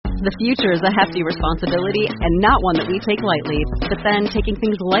The future is a hefty responsibility and not one that we take lightly. But then taking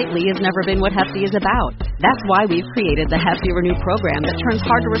things lightly has never been what Hefty is about. That's why we've created the Hefty Renew program that turns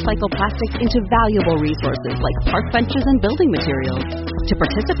hard-to-recycle plastics into valuable resources like park benches and building materials. To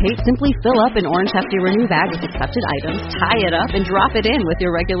participate, simply fill up an orange Hefty Renew bag with accepted items, tie it up, and drop it in with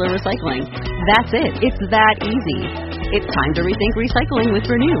your regular recycling. That's it. It's that easy. It's time to rethink recycling with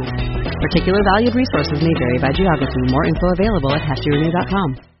Renew. Particular valued resources may vary by geography. More info available at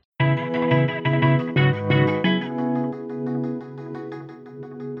heftyrenew.com.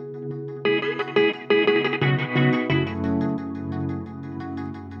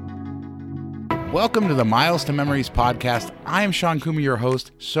 Welcome to the Miles to Memories podcast. I am Sean Coomer, your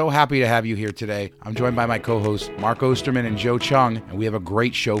host. So happy to have you here today. I'm joined by my co-hosts, Mark Osterman and Joe Chung, and we have a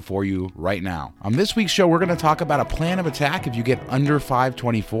great show for you right now. On this week's show, we're going to talk about a plan of attack if you get under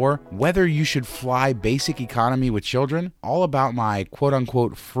 524, whether you should fly basic economy with children, all about my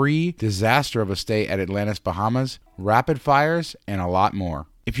quote-unquote free disaster of a stay at Atlantis, Bahamas, rapid fires, and a lot more.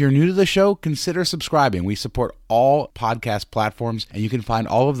 If you're new to the show, consider subscribing. We support all podcast platforms, and you can find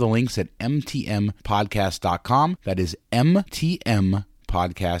all of the links at mtmpodcast.com. That is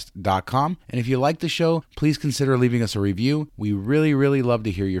mtmpodcast.com. And if you like the show, please consider leaving us a review. We really, really love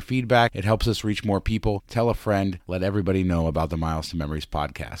to hear your feedback. It helps us reach more people. Tell a friend. Let everybody know about the Miles to Memories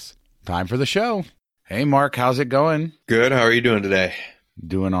podcast. Time for the show. Hey, Mark, how's it going? Good. How are you doing today?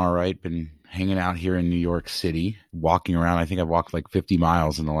 Doing all right. Been hanging out here in New York City, walking around. I think I've walked like 50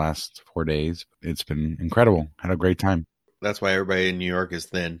 miles in the last 4 days. It's been incredible. Had a great time. That's why everybody in New York is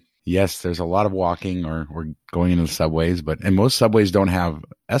thin. Yes, there's a lot of walking or going into the subways, and most subways don't have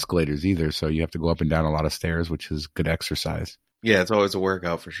escalators either, so you have to go up and down a lot of stairs, which is good exercise. Yeah, it's always a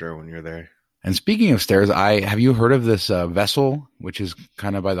workout for sure when you're there. And speaking of stairs, have you heard of this vessel, which is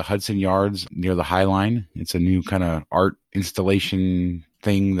kind of by the Hudson Yards near the High Line? It's a new kind of art installation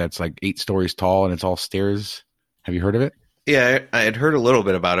thing that's like 8 stories tall, and it's all stairs. Have you heard of it? Yeah, I had heard a little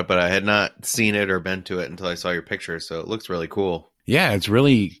bit about it, but I had not seen it or been to it until I saw your picture, so it looks really cool. Yeah, it's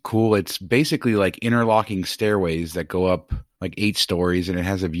really cool. It's basically like interlocking stairways that go up like 8 stories, and it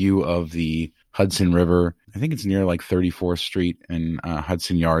has a view of the Hudson River. I think it's near like 34th Street and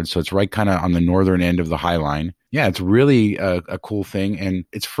Hudson Yards, so it's right kind of on the northern end of the High Line. Yeah, it's really a cool thing, and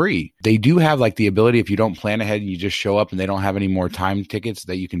it's free. They do have like the ability, if you don't plan ahead and you just show up and they don't have any more time tickets,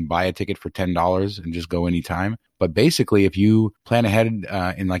 that you can buy a ticket for $10 and just go anytime. But basically, if you plan ahead in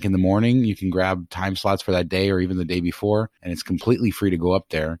the morning, you can grab time slots for that day or even the day before, and it's completely free to go up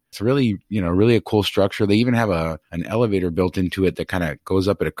there. It's really, really a cool structure. They even have an elevator built into it that kind of goes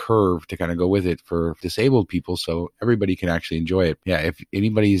up at a curve to kind of go with it for disabled people, so everybody can actually enjoy it. Yeah, if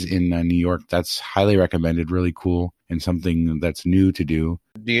anybody's in New York, that's highly recommended. Really cool and something that's new to do.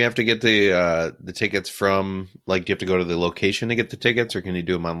 Do you have to get the tickets from, like, do you have to go to the location to get the tickets, or can you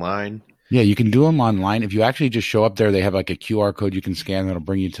do them online? Yeah, you can do them online. If you actually just show up there, they have like a QR code you can scan that'll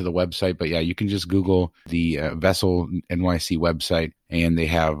bring you to the website. But yeah, you can just Google the Vessel NYC website, and they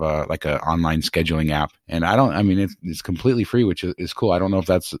have like an online scheduling app. And it's completely free, which is cool. I don't know if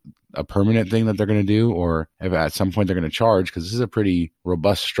that's a permanent thing that they're going to do, or if at some point they're going to charge, because this is a pretty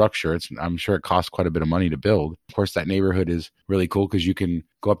robust structure. I'm sure it costs quite a bit of money to build. Of course, that neighborhood is really cool because you can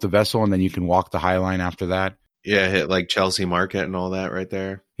go up the Vessel and then you can walk the High Line after that. Yeah, hit like Chelsea Market and all that right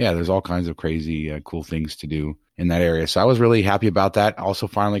there. Yeah, there's all kinds of crazy cool things to do in that area. So I was really happy about that. Also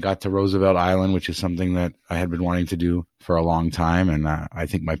finally got to Roosevelt Island, which is something that I had been wanting to do for a long time. And I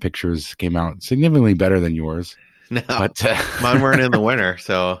think my pictures came out significantly better than yours. No, but mine weren't in the winter,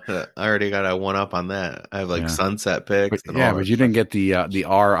 so I already got a one up on that. I have like sunset pics. But you didn't get the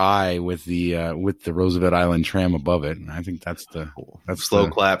RI with the Roosevelt Island tram above it. And I think that's slow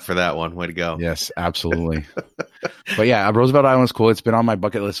clap for that one. Way to go! Yes, absolutely. But yeah, Roosevelt Island is cool. It's been on my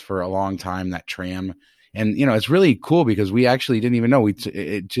bucket list for a long time. That tram, and it's really cool because we actually didn't even know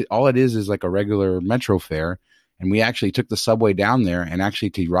all it is like a regular metro fare, and we actually took the subway down there, and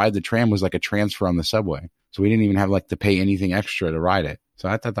actually to ride the tram was like a transfer on the subway. So we didn't even have like to pay anything extra to ride it. So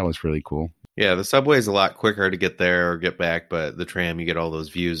I thought that was really cool. Yeah, the subway is a lot quicker to get there or get back, but the tram, you get all those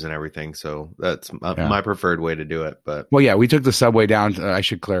views and everything. So that's my preferred way to do it. But well, yeah, we took the subway down. I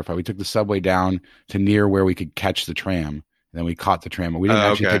should clarify. We took the subway down to near where we could catch the tram. And then we caught the tram. We didn't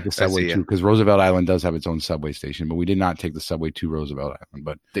actually take the subway to, because Roosevelt Island does have its own subway station, but we did not take the subway to Roosevelt Island.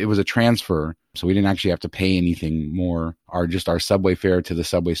 But it was a transfer, so we didn't actually have to pay anything more. Our subway fare to the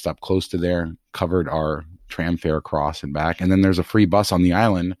subway stop close to there covered our tram fare across and back. And then there's a free bus on the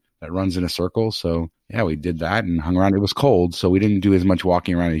island that runs in a circle. So yeah, we did that and hung around. It was cold, so we didn't do as much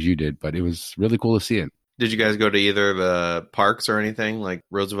walking around as you did, but it was really cool to see it. Did you guys go to either of the parks or anything, like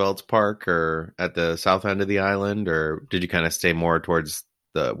Roosevelt's Park or at the south end of the island, or did you kind of stay more towards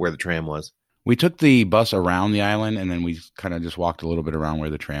where the tram was. We took the bus around the island, and then we kind of just walked a little bit around where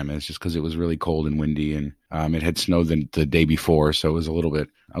the tram is, just because it was really cold and windy, and it had snowed the day before, so it was a little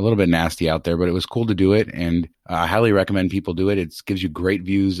bit nasty out there. But it was cool to do it, and I highly recommend people do it. It gives you great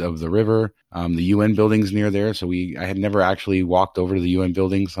views of the river. The UN building's near there, so I had never actually walked over to the UN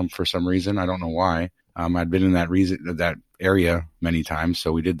building for some reason. I don't know why. I'd been in that area many times,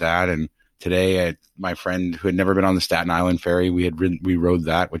 so we did that. And today, my friend who had never been on the Staten Island ferry, we rode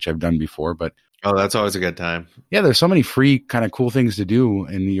that, which I've done before. But oh, that's always a good time. Yeah, there's so many free kind of cool things to do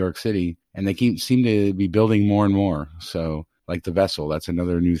in New York City, and they seem to be building more and more. So, like the Vessel, that's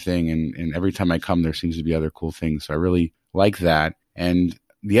another new thing, and every time I come, there seems to be other cool things. So I really like that. And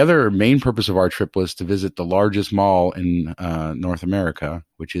the other main purpose of our trip was to visit the largest mall in North America,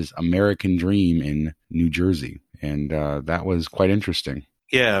 which is American Dream in New Jersey, and that was quite interesting.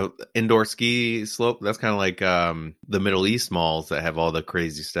 Yeah, indoor ski slope. That's kind of like the Middle East malls that have all the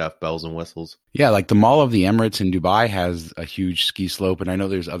crazy stuff, bells and whistles. Yeah, like the Mall of the Emirates in Dubai has a huge ski slope, and I know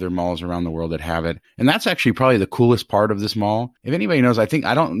there's other malls around the world that have it. And that's actually probably the coolest part of this mall. If anybody knows, I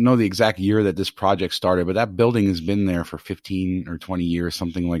don't know the exact year that this project started, but that building has been there for 15 or 20 years,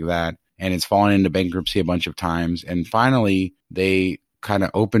 something like that. And it's fallen into bankruptcy a bunch of times. And finally, they kind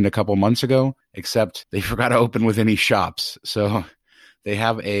of opened a couple months ago, except they forgot to open with any shops. So they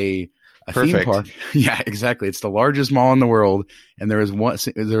have a theme park. Yeah, exactly. It's the largest mall in the world, and there is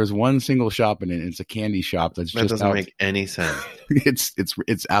one single shop in it. It's a candy shop that doesn't make any sense.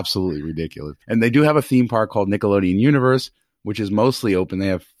 It's absolutely ridiculous. And they do have a theme park called Nickelodeon Universe, which is mostly open. They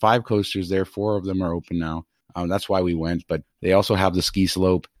have 5 coasters there. 4 of them are open now. That's why we went. But they also have the ski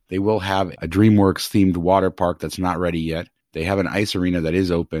slope. They will have a DreamWorks themed water park that's not ready yet. They have an ice arena that is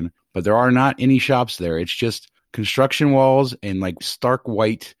open, but there are not any shops there. It's just construction walls and like stark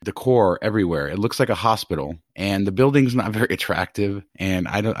white decor everywhere. It looks like a hospital, and the building's not very attractive, and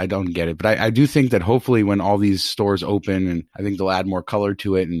I don't get it. But I do think that hopefully when all these stores open, and I think they'll add more color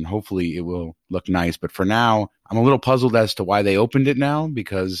to it, and hopefully it will look nice. But for now, I'm a little puzzled as to why they opened it now,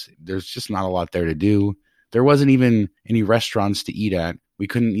 because there's just not a lot there to do. There wasn't even any restaurants to eat at. We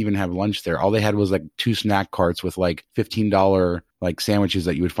couldn't even have lunch there. All they had was like 2 snack carts with like $15 like sandwiches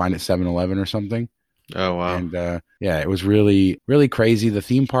that you would find at 7-Eleven or something. Oh, wow. And yeah, it was really, really crazy. The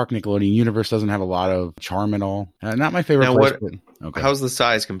theme park, Nickelodeon Universe, doesn't have a lot of charm at all. Not my favorite place. Okay. How's the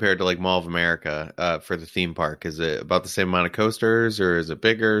size compared to like Mall of America for the theme park? Is it about the same amount of coasters, or is it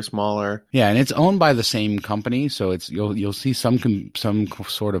bigger, smaller? Yeah, and it's owned by the same company, so you'll see some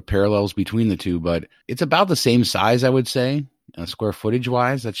sort of parallels between the two, but it's about the same size, I would say, square footage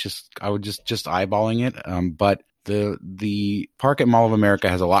wise. I would just eyeballing it. But the park at Mall of America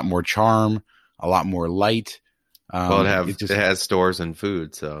has a lot more charm, a lot more light. Well, it has stores and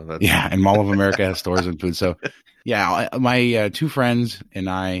food, so that's... Yeah, and Mall of America has stores and food. So, yeah, my 2 friends and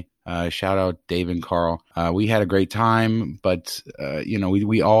I, shout out Dave and Carl, we had a great time, but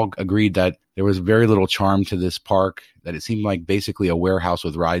we all agreed that there was very little charm to this park, that it seemed like basically a warehouse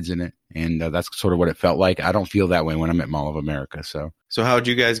with rides in it, and that's sort of what it felt like. I don't feel that way when I'm at Mall of America. So how'd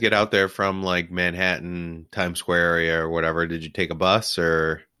you guys get out there from like Manhattan, Times Square area or whatever? Did you take a bus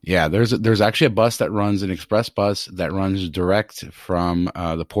or... Yeah, there's actually a bus that runs, an express bus that runs direct from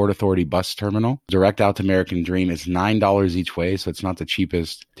the Port Authority bus terminal, direct out to American Dream. It's $9 each way, so it's not the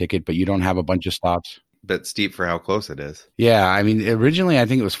cheapest ticket, but you don't have a bunch of stops. Bit steep for how close it is. Yeah, I mean, originally I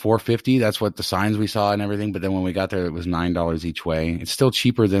think it was $4.50. That's what the signs we saw and everything. But then when we got there, it was $9 each way. It's still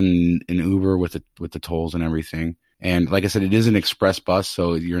cheaper than an Uber with the tolls and everything. And like I said, it is an express bus,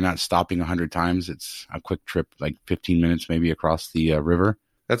 so you're not stopping 100 times. It's a quick trip, like 15 minutes maybe across the river.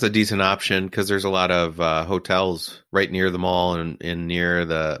 That's a decent option because there's a lot of hotels right near the mall and near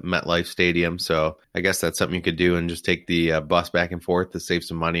the MetLife Stadium. So I guess that's something you could do and just take the bus back and forth to save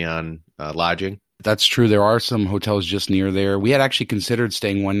some money on lodging. That's true. There are some hotels just near there. We had actually considered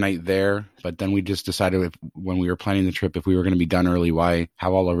staying one night there, but then we just decided when we were planning the trip, if we were going to be done early, why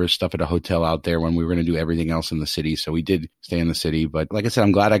have all of our stuff at a hotel out there when we were going to do everything else in the city? So we did stay in the city. But like I said,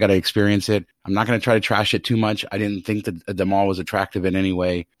 I'm glad I got to experience it. I'm not going to try to trash it too much. I didn't think that the mall was attractive in any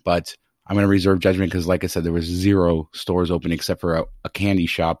way, but I'm going to reserve judgment because, like I said, there was 0 stores open except for a candy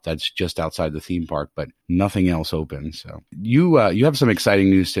shop that's just outside the theme park, but nothing else open. So you have some exciting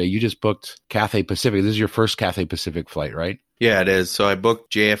news today. You just booked Cathay Pacific. This is your first Cathay Pacific flight, right? Yeah, it is. So I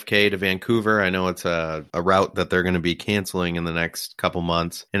booked JFK to Vancouver. I know it's a route that they're going to be canceling in the next couple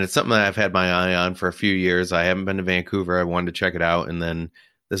months, and it's something that I've had my eye on for a few years. I haven't been to Vancouver. I wanted to check it out, and then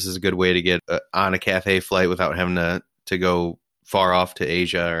this is a good way to get on a Cathay flight without having to go far off to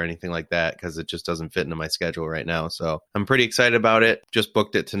Asia or anything like that, because it just doesn't fit into my schedule right now. So I'm pretty excited about it. Just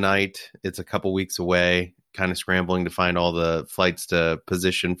booked it tonight. It's a couple weeks away. kind of scrambling to find all the flights to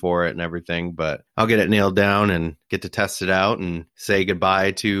position for it and everything. But I'll get it nailed down and get to test it out and say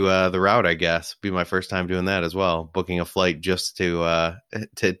goodbye to the route, I guess. Be my first time doing that as well, booking a flight just to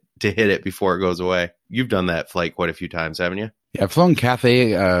hit it before it goes away. You've done that flight quite a few times, haven't you? Yeah, I've flown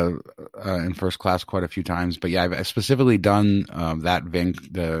Cathay in first class quite a few times, but yeah, I've specifically done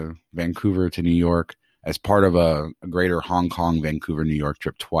the Vancouver to New York as part of a greater Hong Kong, Vancouver, New York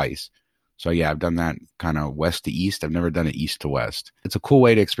trip twice. So yeah, I've done that kind of west to east. I've never done it east to west. It's a cool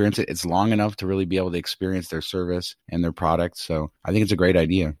way to experience it. It's long enough to really be able to experience their service and their products. So I think it's a great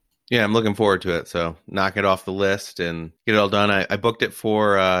idea. Yeah, I'm looking forward to it. So knock it off the list and get it all done. I booked it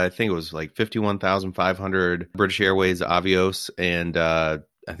for, I think it was like 51,500 British Airways Avios. And I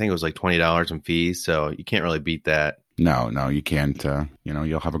think it was like $20 in fees. So you can't really beat that. No, you can't.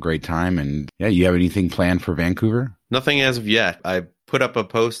 You'll have a great time. And yeah, you have anything planned for Vancouver? Nothing as of yet. I put up a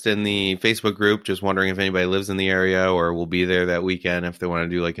post in the Facebook group just wondering if anybody lives in the area or will be there that weekend if they want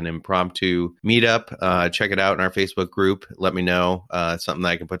to do like an impromptu meetup. Check it out in our Facebook group. Let me know. It's something that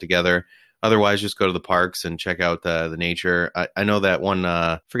I can put together. Otherwise, just go to the parks and check out the nature. I know that one,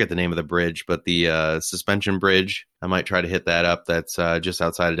 forget the name of the bridge, but the suspension bridge, I might try to hit that up. That's just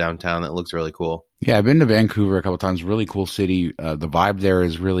outside of downtown. That looks really cool. Yeah, I've been to Vancouver a couple of times. Really cool city. The vibe there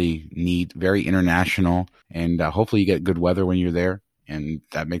is really neat, very international, and hopefully you get good weather when you're there. And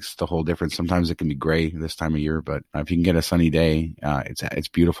that makes the whole difference. Sometimes it can be gray this time of year, but if you can get a sunny day, it's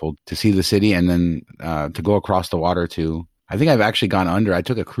beautiful to see the city and then to go across the water too. I think I've actually gone under. I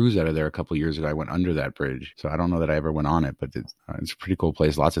took a cruise out of there a couple of years ago. I went under that bridge. So I don't know that I ever went on it, but it's a pretty cool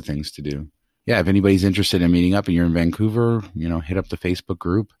place. Lots of things to do. Yeah, if anybody's interested in meeting up and you're in Vancouver, hit up the Facebook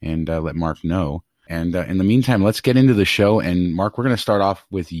group and let Mark know. And in the meantime, let's get into the show. And Mark, we're going to start off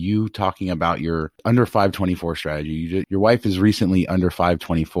with you talking about your under 524 strategy. Your wife is recently under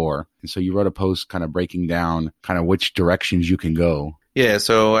 524. And so you wrote a post kind of breaking down kind of which directions you can go. Yeah,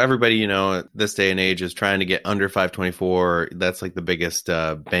 so everybody, this day and age is trying to get under 524. That's like the biggest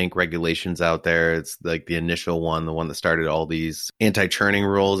bank regulations out there. It's like the initial one, the one that started all these anti-churning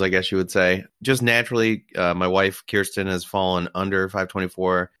rules, I guess you would say. Just naturally, my wife, Kirsten, has fallen under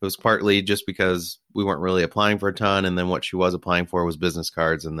 524. It was partly just because we weren't really applying for a ton. And then what she was applying for was business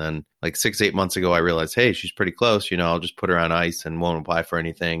cards. And then like 8 months ago, I realized, hey, she's pretty close. I'll just put her on ice and won't apply for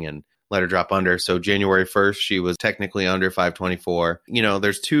anything. And let her drop under. So January 1st, she was technically under 524.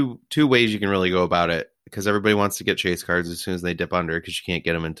 There's two ways you can really go about it because everybody wants to get chase cards as soon as they dip under because you can't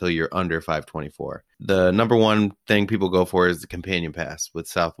get them until you're under 524. The number one thing people go for is the companion pass with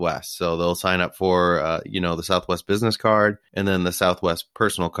Southwest. So they'll sign up for, the Southwest business card and then the Southwest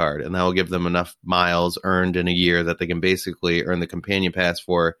personal card. And that will give them enough miles earned in a year that they can basically earn the companion pass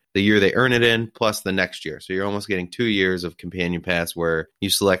for the year they earn it in plus the next year. So you're almost getting 2 years of companion pass where you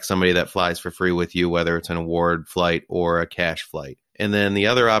select somebody that flies for free with you, whether it's an award flight or a cash flight. And then the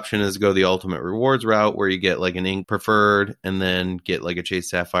other option is go the ultimate rewards route where you get like an Ink preferred and then get like a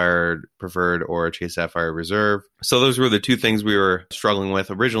Chase Sapphire preferred or a Chase Sapphire reserve. So those were the two things we were struggling with.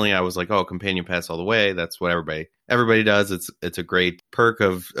 Originally, I was like, oh, companion pass all the way. That's what everybody does. It's a great perk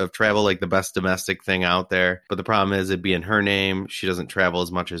of travel, like the best domestic thing out there. But the problem is it'd be in her name. She doesn't travel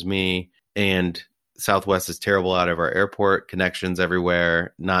as much as me. And Southwest is terrible out of our airport, connections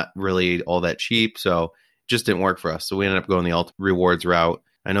everywhere, not really all that cheap. So just didn't work for us. So we ended up going the ultimate rewards route.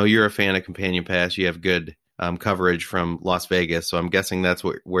 I know you're a fan of companion pass. You have good coverage from Las Vegas. So I'm guessing that's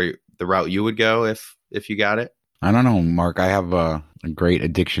where the route you would go if you got it. I don't know, Mark. I have a great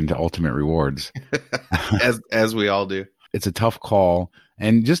addiction to ultimate rewards. as we all do. It's a tough call.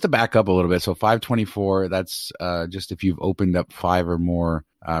 And just to back up a little bit, so 524, that's just if you've opened up 5 or more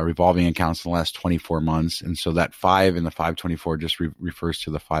revolving accounts in the last 24 months. And so that 5 in the 524 just refers to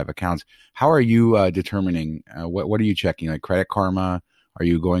the 5 accounts. How are you determining, what are you checking? Like Credit Karma? Are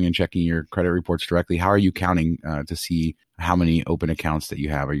you going and checking your credit reports directly? How are you counting to see how many open accounts that you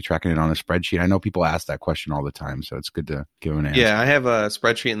have? Are you tracking it on a spreadsheet? I know people ask that question all the time, so it's good to give an answer. Yeah, I have a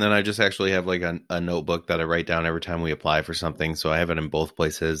spreadsheet, and then I just actually have like a notebook that I write down every time we apply for something. So I have it in both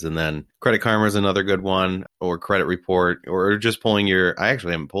places. And then Credit Karma is another good one, or credit report, or just pulling I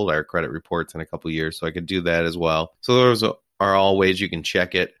actually haven't pulled our credit reports in a couple of years, so I could do that as well. So those are all ways you can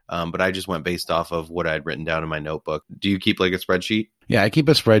check it. But I just went based off of what I'd written down in my notebook. Do you keep like a spreadsheet? Yeah, I keep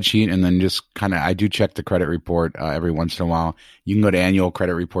a spreadsheet and then just I do check the credit report every once in a while. You can go to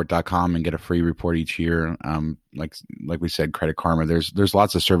annualcreditreport.com and get a free report each year. Like we said, Credit Karma, there's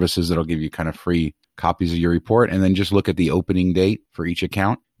lots of services that'll give you kind of free copies of your report, and then just look at the opening date for each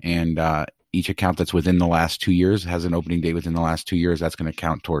account. And each account that's within the last 2 years has an opening date within the last 2 years. That's going to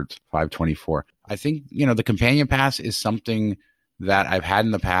count towards 524. I think, the companion pass is something that I've had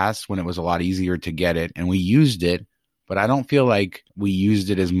in the past when it was a lot easier to get it, and we used it, but I don't feel like we used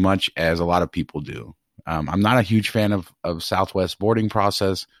it as much as a lot of people do. I'm not a huge fan of Southwest boarding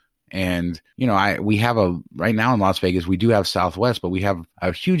process. And, we have right now in Las Vegas, we do have Southwest, but we have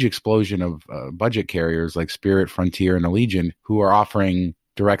a huge explosion of budget carriers like Spirit, Frontier, and Allegiant who are offering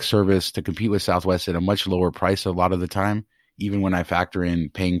direct service to compete with Southwest at a much lower price a lot of the time, even when I factor in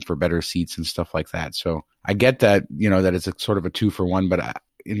paying for better seats and stuff like that. So I get that, that it's a sort of a 2-for-1, but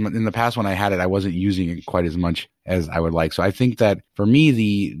in the past when I had it, I wasn't using it quite as much as I would like. So I think that for me,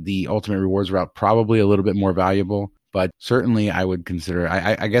 the Ultimate Rewards route probably a little bit more valuable. But certainly I would consider,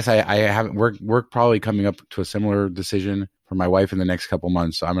 I guess I haven't, we're probably coming up to a similar decision for my wife in the next couple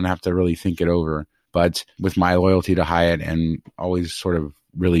months. So I'm going to have to really think it over. But with my loyalty to Hyatt and always sort of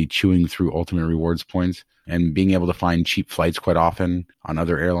really chewing through Ultimate Rewards points and being able to find cheap flights quite often on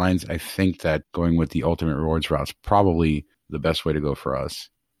other airlines, I think that going with the Ultimate Rewards route is probably the best way to go for us.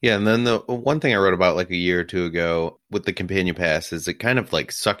 Yeah, and then the one thing I wrote about like a year or two ago with the Companion Pass is it kind of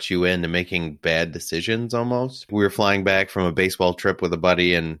like sucks you into making bad decisions almost. We were flying back from a baseball trip with a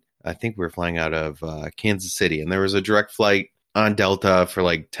buddy, and I think we were flying out of Kansas City, and there was a direct flight on Delta for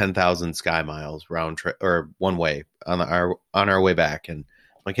like 10,000 sky miles round trip or one way on our way back. And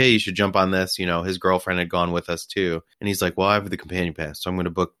I'm like, hey, you should jump on this. His girlfriend had gone with us too. And he's like, well, I have the Companion Pass, so I'm going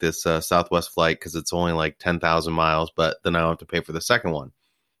to book this Southwest flight because it's only like 10,000 miles, but then I don't have to pay for the second one.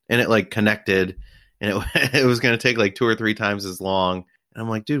 And it like connected, and it was going to take like 2 or 3 times as long. And I'm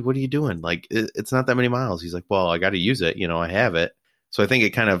like, dude, what are you doing? Like, it's not that many miles. He's like, well, I got to use it. I have it. So I think it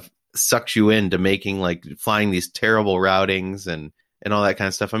kind of sucks you into making like flying these terrible routings and all that kind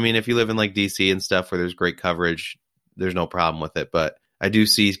of stuff. I mean, if you live in like DC and stuff where there's great coverage, there's no problem with it. But I do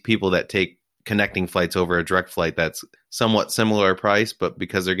see people that take connecting flights over a direct flight that's somewhat similar price, but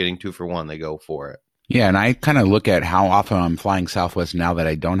because they're getting 2-for-1, they go for it. Yeah, and I kind of look at how often I'm flying Southwest now that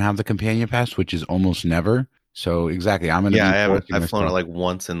I don't have the Companion Pass, which is almost never. So exactly, I'm going to be I've flown it like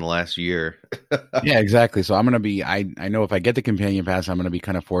once in the last year. Yeah, exactly. So I'm going to be, I know if I get the Companion Pass, I'm going to be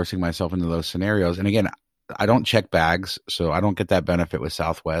kind of forcing myself into those scenarios. And again, I don't check bags, so I don't get that benefit with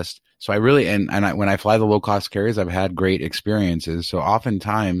Southwest. So I really, when I fly the low cost carriers, I've had great experiences. So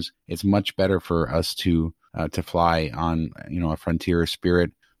oftentimes it's much better for us to fly on, a Frontier or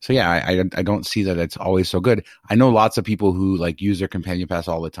Spirit. So yeah, I don't see that it's always so good. I know lots of people who like use their Companion Pass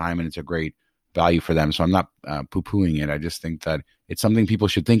all the time, and it's a great value for them. So I'm not poo-pooing it. I just think that it's something people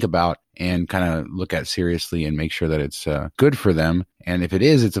should think about and kind of look at seriously and make sure that it's good for them. And if it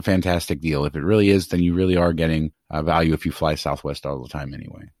is, it's a fantastic deal. If it really is, then you really are getting value if you fly Southwest all the time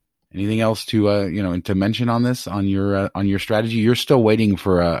anyway. Anything else to to mention on this on your strategy? You're still waiting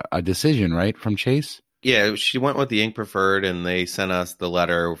for a decision, right, from Chase? Yeah, she went with the Ink Preferred, and they sent us the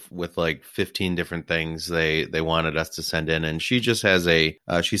letter with like 15 different things they wanted us to send in. And she just has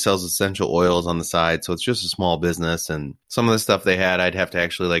she sells essential oils on the side, so it's just a small business. And some of the stuff they had, I'd have to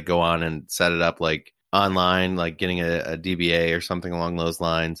actually like go on and set it up like online, like getting a DBA or something along those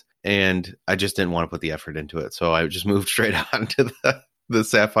lines. And I just didn't want to put the effort into it, so I just moved straight on to the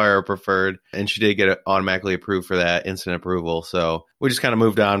Sapphire Preferred, and she did get it automatically approved for that instant approval. So we just kind of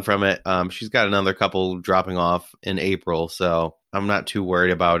moved on from it. She's got another couple dropping off in April, so I'm not too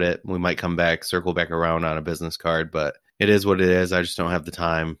worried about it. We might circle back around on a business card, but it is what it is. I just don't have the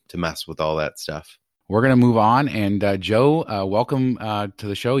time to mess with all that stuff. We're going to move on. And Joe, welcome to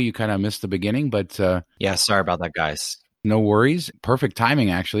the show. You kind of missed the beginning, but yeah, sorry about that, guys. No worries. Perfect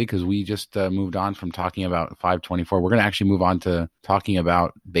timing, actually, because we just moved on from talking about 524. We're going to actually move on to talking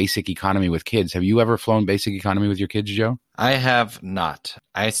about basic economy with kids. Have you ever flown basic economy with your kids, Joe? I have not.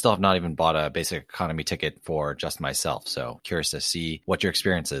 I still have not even bought a basic economy ticket for just myself. So curious to see what your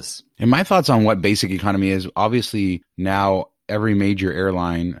experience is. And my thoughts on what basic economy is, obviously now every major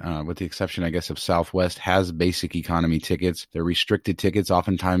airline, with the exception, I guess, of Southwest, has basic economy tickets. They're restricted tickets.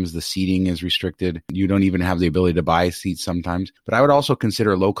 Oftentimes the seating is restricted. You don't even have the ability to buy seats sometimes. But I would also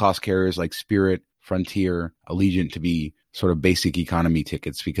consider low-cost carriers like Spirit, Frontier, Allegiant to be sort of basic economy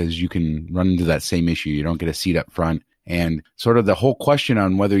tickets because you can run into that same issue. You don't get a seat up front. And sort of the whole question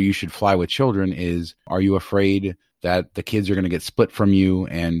on whether you should fly with children is, are you afraid that the kids are going to get split from you,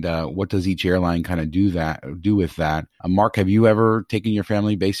 and what does each airline kind of do with that? Mark, have you ever taken your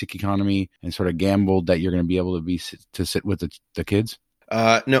family basic economy and sort of gambled that you're going to be able to sit with the kids?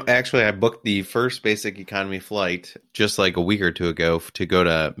 No, actually, I booked the first basic economy flight just like a week or two ago to go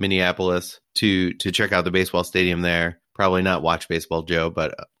to Minneapolis to check out the baseball stadium there. Probably not watch baseball, Joe,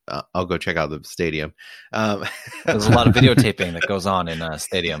 but I'll go check out the stadium. There's a lot of videotaping that goes on in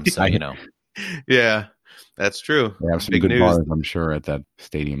stadiums, so you know. Yeah. That's true. They have some good bars, I'm sure, at that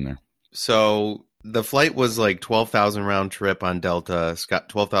stadium there. So The flight was like 12,000 round trip on Delta,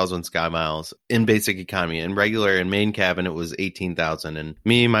 12,000 sky miles in basic economy. In regular and main cabin, it was 18,000. And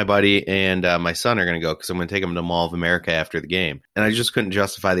me, my buddy, and my son are going to go because I'm going to take them to Mall of America after the game. And I just couldn't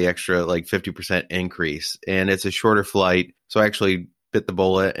justify the extra like 50% increase. And it's a shorter flight. So I actually bit the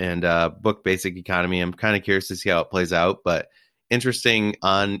bullet and booked basic economy. I'm kind of curious to see how it plays out, but interesting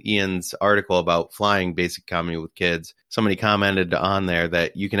on Ian's article about flying basic economy with kids. Somebody commented on there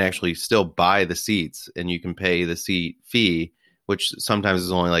that you can actually still buy the seats and you can pay the seat fee, which sometimes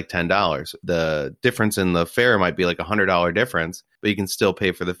is only like $10. The difference in the fare might be like $100 difference, but you can still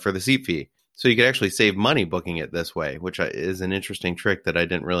pay for the seat fee. So you could actually save money booking it this way, which is an interesting trick that I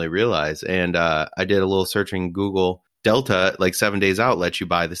didn't really realize. And I did a little searching Google. Delta, like 7 days out, lets you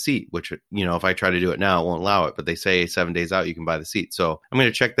buy the seat, which, if I try to do it now, it won't allow it. But they say 7 days out, you can buy the seat. So I'm going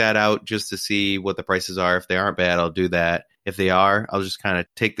to check that out just to see what the prices are. If they aren't bad, I'll do that. If they are, I'll just kind of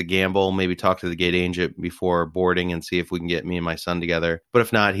take the gamble, maybe talk to the gate agent before boarding and see if we can get me and my son together. But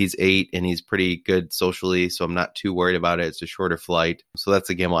if not, he's 8 and he's pretty good socially, so I'm not too worried about it. It's a shorter flight. So that's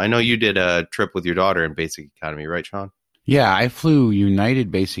a gamble. I know you did a trip with your daughter in basic economy, right, Sean? Yeah, I flew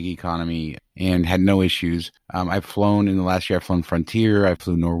United Basic Economy and had no issues. I've flown in the last year, I've flown Frontier, I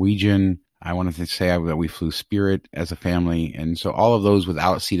flew Norwegian. I wanted to say that we flew Spirit as a family. And so all of those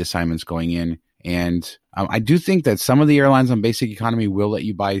without seat assignments going in. And I do think that some of the airlines on basic economy will let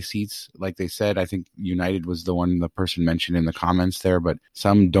you buy seats. Like they said, I think United was the one the person mentioned in the comments there, but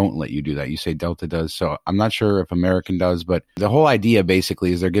some don't let you do that. You say Delta does. So I'm not sure if American does, but the whole idea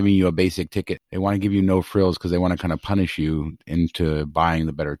basically is they're giving you a basic ticket. They want to give you no frills because they want to kind of punish you into buying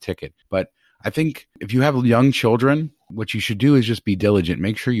the better ticket. But I think if you have young children, what you should do is just be diligent.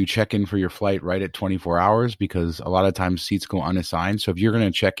 Make sure you check in for your flight right at 24 hours because a lot of times seats go unassigned. So if you're going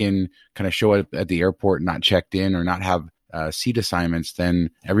to check in, kind of show up at the airport not checked in or not have seat assignments, then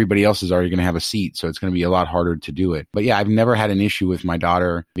everybody else is already going to have a seat. So it's going to be a lot harder to do it. But yeah, I've never had an issue with my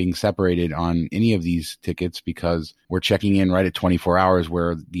daughter being separated on any of these tickets because we're checking in right at 24 hours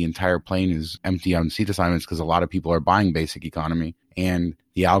where the entire plane is empty on seat assignments because a lot of people are buying basic economy and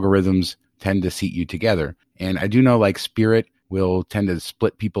the algorithms tend to seat you together. And I do know like Spirit will tend to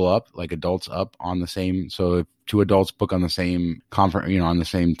split people up, like adults up on the same. So if 2 adults book on the same conference, on the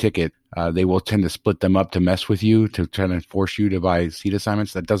same ticket, they will tend to split them up to mess with you, to try to force you to buy seat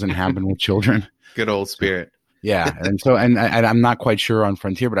assignments. That doesn't happen with children. Good old Spirit. Yeah. And so, and I'm not quite sure on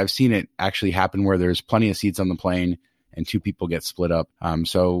Frontier, but I've seen it actually happen where there's plenty of seats on the plane and 2 people get split up.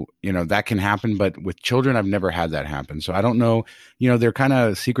 So, that can happen. But with children, I've never had that happen. So I don't know, they're kind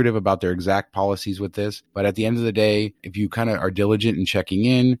of secretive about their exact policies with this. But at the end of the day, if you kind of are diligent in checking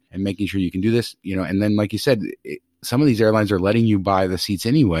in and making sure you can do this, and then like you said, some of these airlines are letting you buy the seats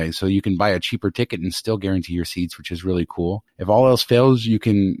anyway. So you can buy a cheaper ticket and still guarantee your seats, which is really cool. If all else fails, you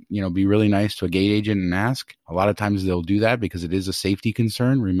can, be really nice to a gate agent and ask. A lot of times they'll do that because it is a safety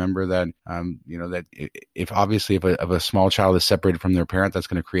concern. Remember that, that if a small child is separated from their parent, that's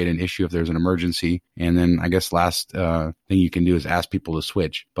going to create an issue if there's an emergency. And then I guess last thing you can do is ask people to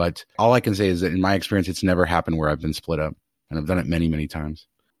switch. But all I can say is that in my experience, it's never happened where I've been split up. And I've done it many, many times.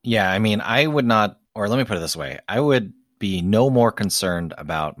 Yeah, I mean, I would not, or let me put it this way. I would be no more concerned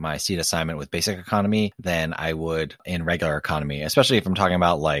about my seat assignment with basic economy than I would in regular economy, especially if I'm talking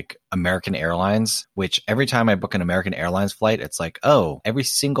about like American Airlines, which every time I book an American Airlines flight, it's like, oh, every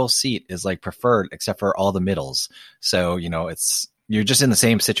single seat is like preferred except for all the middles. So, you're just in the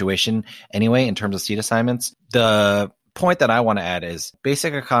same situation anyway in terms of seat assignments. The point that I want to add is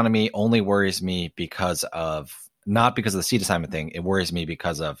basic economy only worries me not because of the seat assignment thing. It worries me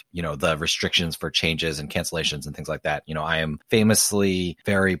because of, the restrictions for changes and cancellations and things like that. I am famously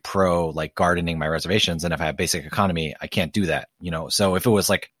very pro like gardening my reservations. And if I have basic economy, I can't do that, So if it was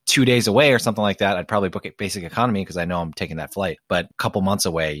like 2 days away or something like that, I'd probably book it basic economy because I know I'm taking that flight. But a couple months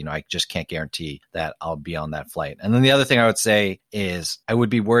away, I just can't guarantee that I'll be on that flight. And then the other thing I would say is I would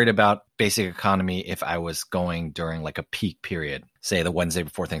be worried about basic economy if I was going during like a peak period, say the Wednesday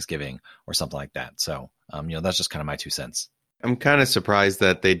before Thanksgiving or something like that. So, that's just kind of my 2 cents. I'm kind of surprised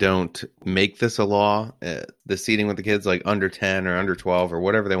that they don't make this a law, the seating with the kids like under 10 or under 12 or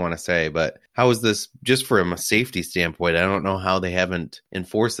whatever they want to say. But how is this just from a safety standpoint? I don't know how they haven't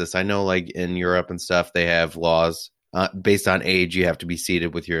enforced this. I know like in Europe and stuff, they have laws based on age. You have to be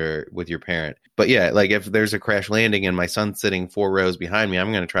seated with your parent. But yeah, like if there's a crash landing and my son's sitting 4 rows behind me,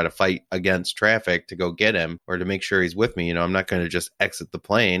 I'm going to try to fight against traffic to go get him or to make sure he's with me. I'm not going to just exit the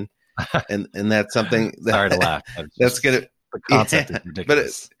plane. And that's something that, sorry to laugh. That's going to, the concept is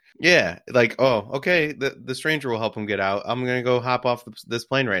ridiculous. Yeah, like, oh, okay, the stranger will help him get out. I'm gonna go hop off this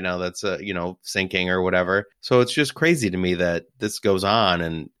plane right now that's sinking or whatever. So it's just crazy to me that this goes on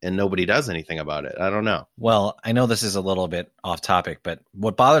and nobody does anything about it. I don't know. Well, I know this is a little bit off topic, but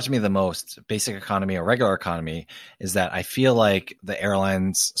what bothers me the most, basic economy or regular economy, is that I feel like the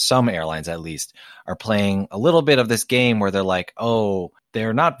airlines, some airlines at least, are playing a little bit of this game where they're like, oh,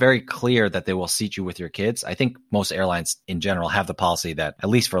 they're not very clear that they will seat you with your kids. I think most airlines in general have the policy that at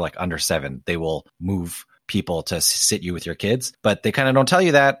least for like under 7, they will move people to sit you with your kids, but they kind of don't tell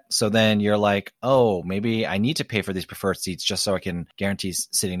you that. So then you're like, oh, maybe I need to pay for these preferred seats just so I can guarantee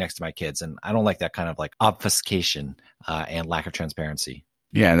sitting next to my kids. And I don't like that kind of like obfuscation and lack of transparency.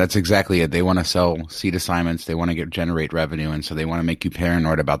 Yeah, that's exactly it. They want to sell seat assignments. They want to generate revenue. And so they want to make you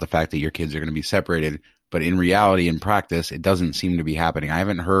paranoid about the fact that your kids are going to be separated. But in reality, in practice, it doesn't seem to be happening. I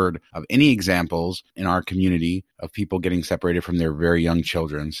haven't heard of any examples in our community of people getting separated from their very young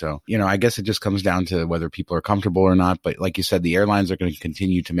children. So, I guess it just comes down to whether people are comfortable or not. But like you said, the airlines are going to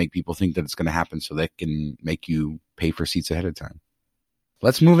continue to make people think that it's going to happen so they can make you pay for seats ahead of time.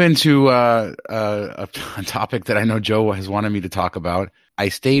 Let's move into a topic that I know Joe has wanted me to talk about. I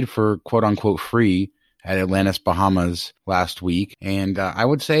stayed for quote unquote free at Atlantis, Bahamas last week. And I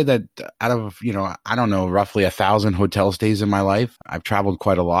would say that out of, I don't know, roughly 1,000 hotel stays in my life, I've traveled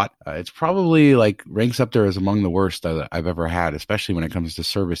quite a lot. It's probably ranks up there as among the worst that I've ever had, especially when it comes to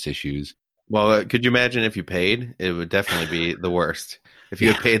service issues. Well, could you imagine if you paid? It would definitely be the worst. If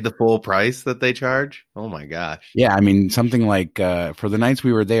you had paid the full price that they charge, oh my gosh. Yeah, I mean, something like for the nights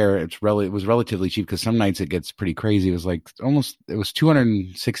we were there, it was relatively cheap because some nights it gets pretty crazy. It was it was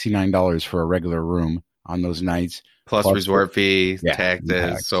 $269 for a regular room on those nights. Plus resort fee,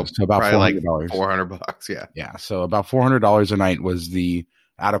 taxes. So about probably $400. $400, yeah. Yeah, so about $400 a night was the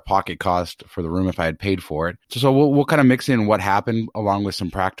out-of-pocket cost for the room if I had paid for it. So we'll kind of mix in what happened along with some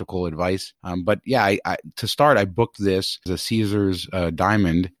practical advice. But yeah, to start, I booked this as a Caesars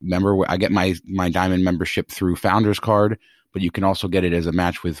Diamond member. I get my Diamond membership through Founders Card, but you can also get it as a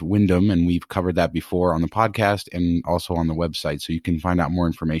match with Wyndham, and we've covered that before on the podcast and also on the website. So you can find out more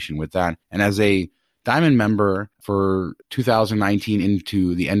information with that. And as a Diamond member for 2019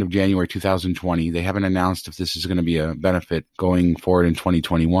 into the end of January 2020. They haven't announced if this is going to be a benefit going forward in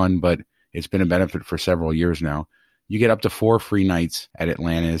 2021, but it's been a benefit for several years now. You get up to 4 free nights at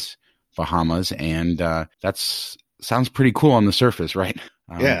Atlantis, Bahamas, and that sounds pretty cool on the surface, right?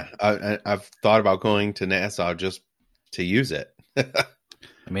 Yeah, I've thought about going to Nassau just to use it.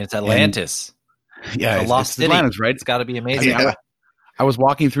 I mean, it's Atlantis. Yeah, it's a lost city. Atlantis, right? It's got to be amazing. I was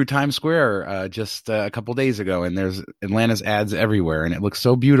walking through Times Square just a couple days ago, and there's Atlantis ads everywhere, and it looks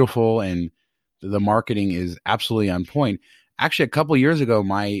so beautiful, and the marketing is absolutely on point. Actually, a couple years ago,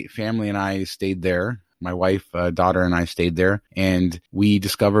 my family and I stayed there. My wife, daughter, and I stayed there, and we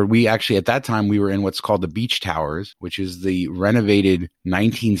discovered at that time we were in what's called the Beach Towers, which is the renovated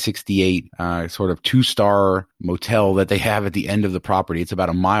 1968 sort of 2-star motel that they have at the end of the property. It's about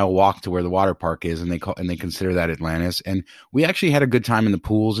a mile walk to where the water park is, and they consider that Atlantis. And we actually had a good time in the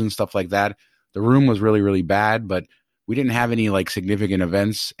pools and stuff like that. The room was really, really bad, but we didn't have any significant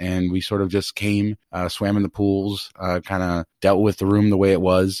events, and we sort of just came, swam in the pools, kind of dealt with the room the way it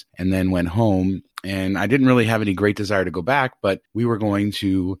was, and then went home. And I didn't really have any great desire to go back, but we were going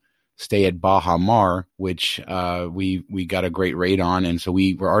to stay at Baha Mar, which we got a great rate on. And so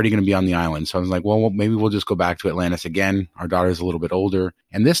we were already going to be on the island. So I was like, well, maybe we'll just go back to Atlantis again. Our daughter's a little bit older.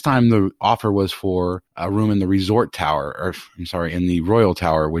 And this time the offer was for a room in the resort tower, in the Royal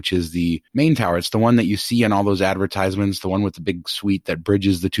Tower, which is the main tower. It's the one that you see in all those advertisements, the one with the big suite that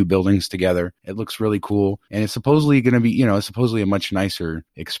bridges the 2 buildings together. It looks really cool. And it's supposedly going to be, it's supposedly a much nicer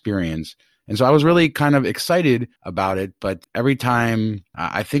experience. And so I was really kind of excited about it, but every time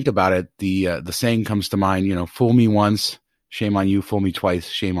I think about it, the saying comes to mind, fool me once, shame on you, fool me twice,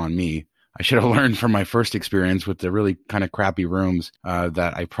 shame on me. I should have learned from my first experience with the really kind of crappy rooms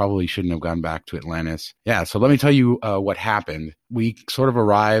that I probably shouldn't have gone back to Atlantis. Yeah, so let me tell you what happened. We sort of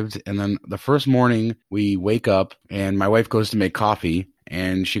arrived, and then the first morning we wake up, and my wife goes to make coffee.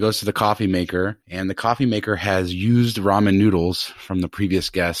 And she goes to the coffee maker, and the coffee maker has used ramen noodles from the previous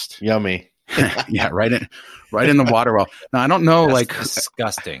guest. Yummy. Yeah, right in the water well. Now I don't know, That's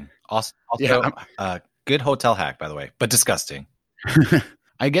disgusting. Also, good hotel hack, by the way, but disgusting.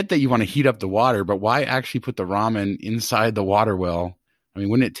 I get that you want to heat up the water, but why actually put the ramen inside the water well? I mean,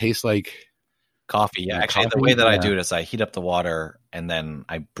 wouldn't it taste like coffee? Yeah, actually, the way that I do it is I heat up the water, and then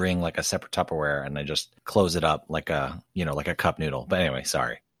I bring a separate Tupperware, and I just close it up like a cup noodle. But anyway,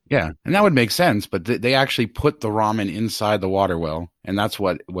 sorry. Yeah, and that would make sense, but they actually put the ramen inside the water well, and that's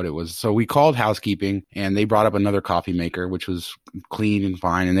what it was. So we called housekeeping, and they brought up another coffee maker, which was clean and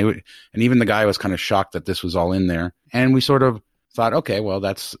fine, and even the guy was kind of shocked that this was all in there. And we sort of thought, okay, well,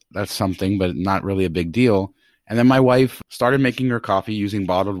 that's something, but not really a big deal. And then my wife started making her coffee using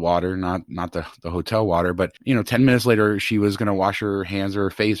bottled water, not the hotel water. But, 10 minutes later, she was going to wash her hands or her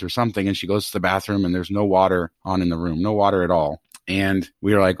face or something. And she goes to the bathroom and there's no water on in the room, no water at all. And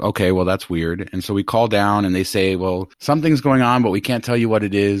we were like, okay, well, that's weird. And so we call down and they say, well, something's going on, but we can't tell you what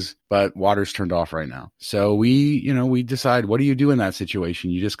it is, but water's turned off right now. So we decide, what do you do in that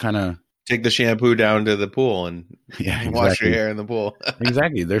situation? You just kind of take the shampoo down to the pool and wash your hair in the pool.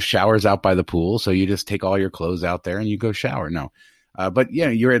 Exactly. There's showers out by the pool. So you just take all your clothes out there and you go shower. No. But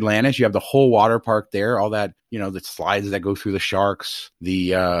you're Atlantis. You have the whole water park there, all that, the slides that go through the sharks,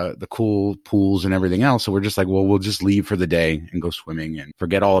 the cool pools and everything else. So we're just like, well, we'll just leave for the day and go swimming and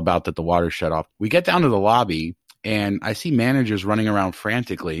forget all about that. The water's shut off. We get down to the lobby and I see managers running around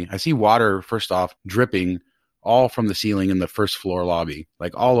frantically. I see water, first off, dripping all from the ceiling in the first floor lobby,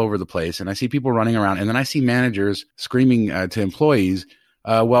 like all over the place. And I see people running around, and then I see managers screaming to employees,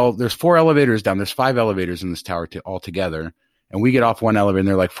 well, there's 4 elevators down. There's 5 elevators in this tower altogether. And we get off one elevator and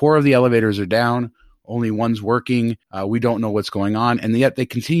they're like, 4 of the elevators are down. Only one's working. We don't know what's going on. And yet they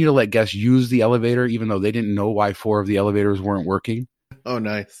continue to let guests use the elevator, even though they didn't know why 4 of the elevators weren't working. Oh,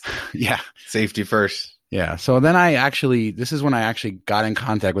 nice. Yeah. Safety first. Yeah. So then this is when I actually got in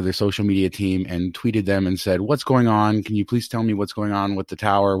contact with their social media team and tweeted them and said, what's going on? Can you please tell me what's going on with the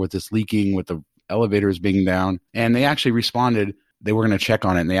tower, with this leaking, with the elevators being down? And they actually responded. They were going to check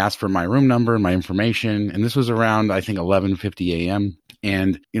on it, and they asked for my room number and my information. And this was around, I think, 11:50 a.m.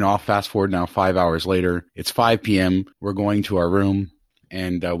 And, I'll fast forward now 5 hours later. It's 5 p.m. We're going to our room.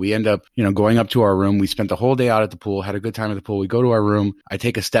 And we end up, going up to our room. We spent the whole day out at the pool, had a good time at the pool. We go to our room. I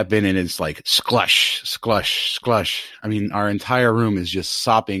take a step in and it's like sklush, sklush, sklush. I mean, our entire room is just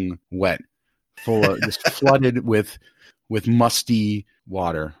sopping wet, full of just flooded with musty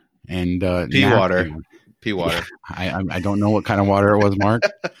water and pee water. Pee water. Yeah, I don't know what kind of water it was, Mark.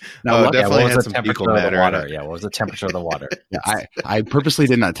 No, definitely what had was some the temperature fecal of the matter water? in it. Yeah, what was the temperature of the water? Yeah, I purposely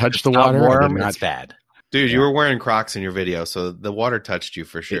did not touch the water. Warm, it's bad. Dude, you were wearing Crocs in your video, so the water touched you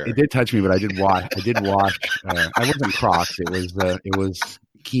for sure. It did touch me, but I did wash. I wasn't Crocs. It was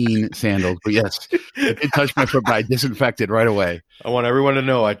Keen sandals. But yes, it did touch my foot, but I disinfected right away. I want everyone to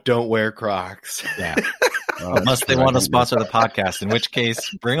know I don't wear Crocs. Yeah. Unless they want to sponsor the podcast, in which case,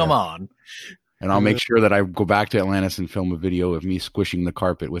 bring them on. And I'll make sure that I go back to Atlantis and film a video of me squishing the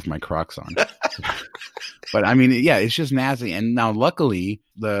carpet with my Crocs on. But I mean, yeah, it's just nasty. And now luckily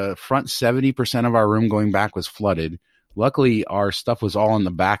the front 70% of our room going back was flooded. Luckily our stuff was all in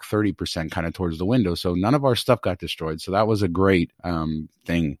the back 30% kind of towards the window. So none of our stuff got destroyed. So that was a great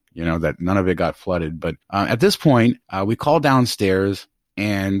thing, that none of it got flooded. But at this point, we call downstairs.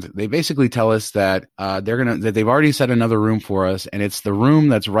 And they basically tell us that that they've already set another room for us, and it's the room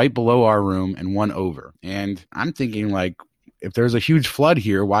that's right below our room and one over. And I'm thinking, like, if there's a huge flood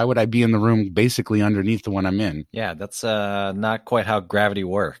here, why would I be in the room basically underneath the one I'm in? Yeah, that's not quite how gravity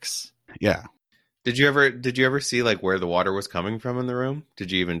works. Yeah. Did you ever see like where the water was coming from in the room? Did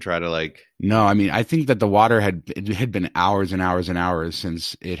you even try to like? No, I mean, I think that the water had been hours and hours and hours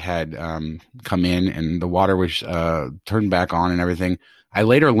since it had come in, and the water was turned back on and everything. I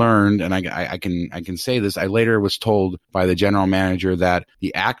later learned, and I can say this, I later was told by the general manager that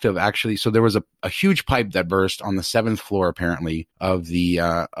the act of actually, so there was a huge pipe that burst on the 7th floor apparently of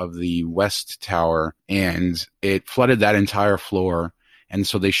the West Tower, and it flooded that entire floor. And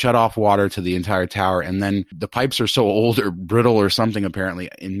so they shut off water to the entire tower. And then the pipes are so old or brittle or something, apparently.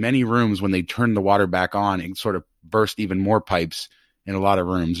 In many rooms, when they turned the water back on, it sort of burst even more pipes in a lot of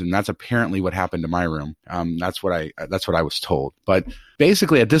rooms. And that's apparently what happened to my room. That's what I was told. But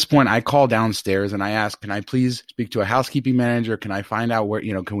basically at this point, I call downstairs and I ask, can I please speak to a housekeeping manager? Can I find out where,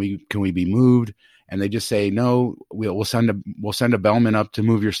 can we be moved? And they just say, no, we'll send a bellman up to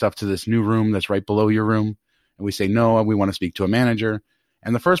move your stuff to this new room that's right below your room. And we say, no, we want to speak to a manager.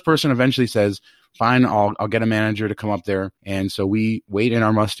 And the first person eventually says, fine, I'll get a manager to come up there. And so we wait in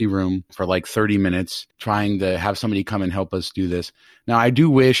our musty room for like 30 minutes trying to have somebody come and help us do this. Now, I do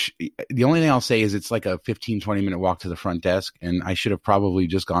wish, the only thing I'll say is it's like a 15, 20-minute walk to the front desk. And I should have probably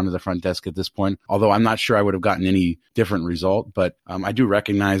just gone to the front desk at this point, although I'm not sure I would have gotten any different result. But I do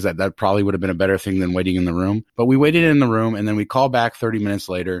recognize that probably would have been a better thing than waiting in the room. But we waited in the room, and then we called back 30 minutes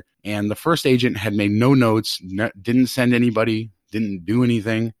later. And the first agent had made no notes, didn't send anybody, didn't do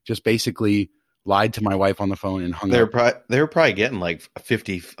anything, just basically lied to my wife on the phone and hung They up. were probably getting like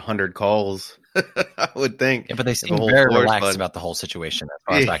 50, 100 calls, I would think. Yeah, but they The seemed whole very floor's relaxed flooded. about the whole situation, as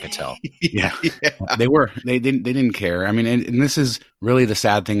far as I could tell. Yeah. They didn't care. I mean, and this is really the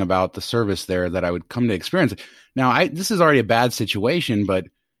sad thing about the service there that I would come to experience. Now, this is already a bad situation, but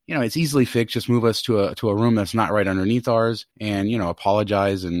it's easily fixed. Just move us to a room that's not right underneath ours, and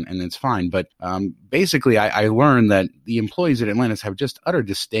apologize, and it's fine. But basically, I learned that the employees at Atlantis have just utter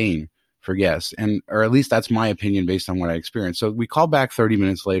disdain for guests, or at least that's my opinion based on what I experienced. So we call back 30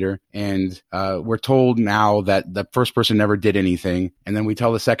 minutes later, and we're told now that the first person never did anything. And then we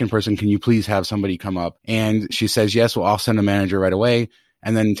tell the second person, can you please have somebody come up? And she says, yes, well, I'll send a manager right away.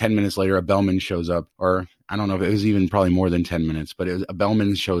 And then 10 minutes later, a bellman shows up, or I don't know if it was even probably more than 10 minutes, but a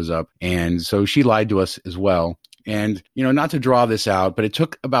bellman shows up. And so she lied to us as well. And, not to draw this out, but it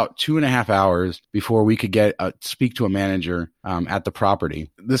took about 2.5 hours before we could speak to a manager at the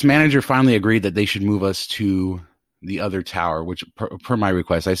property. This manager finally agreed that they should move us to the other tower, which per my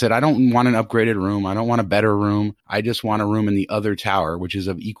request, I said, I don't want an upgraded room. I don't want a better room. I just want a room in the other tower, which is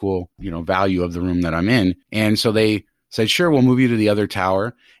of equal, value of the room that I'm in. And so they said, sure, we'll move you to the other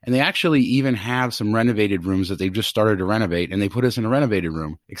tower. And they actually even have some renovated rooms that they've just started to renovate, and they put us in a renovated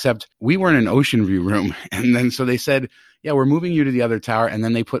room, except we were in an ocean view room. And then so they said, yeah, we're moving you to the other tower. And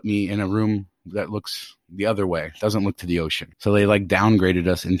then they put me in a room that looks the other way, doesn't look to the ocean. So they downgraded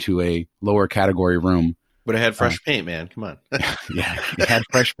us into a lower category room. But it had fresh paint, man. Come on. Yeah, it had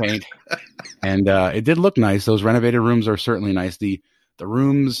fresh paint. And it did look nice. Those renovated rooms are certainly nice. The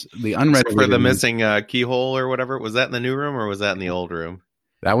rooms, the unrenovated for the rooms, missing keyhole or whatever, was that in the new room or was that in the old room?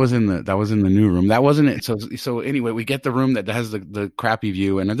 That was in the new room. That wasn't it. So anyway, we get the room that has the crappy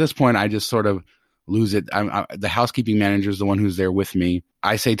view, and at this point, I just sort of lose it. The housekeeping manager is the one who's there with me.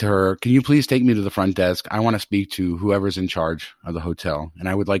 I say to her, "Can you please take me to the front desk? I want to speak to whoever's in charge of the hotel, and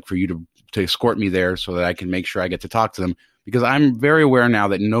I would like for you to escort me there so that I can make sure I get to talk to them, because I'm very aware now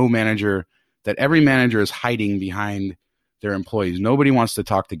that every manager is hiding behind their employees. Nobody wants to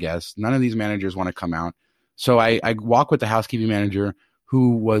talk to guests. None of these managers want to come out. So I walk with the housekeeping manager,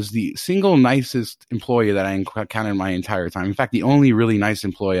 who was the single nicest employee that I encountered my entire time. In fact, the only really nice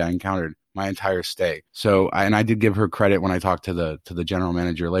employee I encountered my entire stay. So, I did give her credit when I talked to the general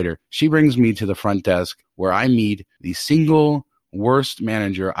manager later. She brings me to the front desk where I meet the single worst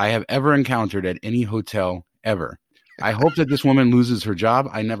manager I have ever encountered at any hotel ever. I hope that this woman loses her job.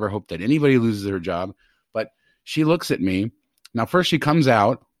 I never hope that anybody loses their job, but she looks at me. Now, first she comes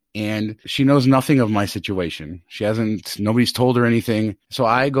out and she knows nothing of my situation. Nobody's told her anything. So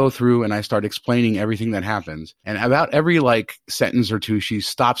I go through and I start explaining everything that happens. And about every sentence or two, she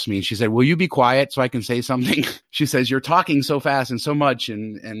stops me and she said, will you be quiet so I can say something? She says, you're talking so fast and so much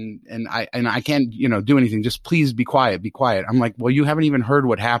and I can't, do anything. Just please be quiet, be quiet. I'm like, well, you haven't even heard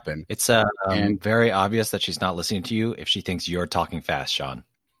what happened. It's very obvious that she's not listening to you if she thinks you're talking fast, Sean.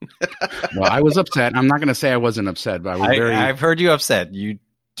 Well, I was upset. I'm not going to say I wasn't upset, but I've heard you upset.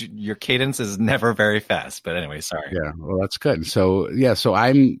 Your cadence is never very fast, but anyway, sorry. Yeah, well, that's good. So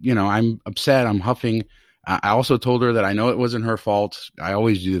I'm upset. I'm huffing. I also told her that I know it wasn't her fault. I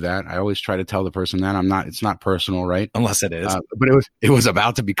always do that. I always try to tell the person that it's not personal, right? Unless it is. But it was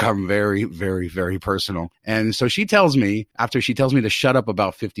about to become very, very, very personal. And so she tells me, after she tells me to shut up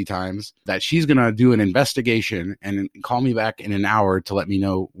about 50 times, that she's going to do an investigation and call me back in an hour to let me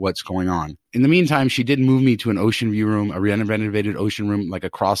know what's going on. In the meantime, she did move me to an ocean view room, a renovated ocean room,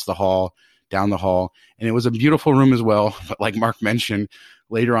 across the hall, down the hall. And it was a beautiful room as well. But like Mark mentioned,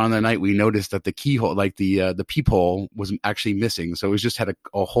 later on in the night, we noticed that the keyhole, the peephole, was actually missing. So it just had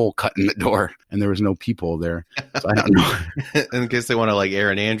a hole cut in the door, and there was no peephole there. So I don't know. In case they want to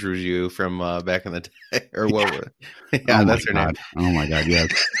Erin Andrews you from back in the day, or what? Yeah, yeah, that's her name. Oh my God, yes.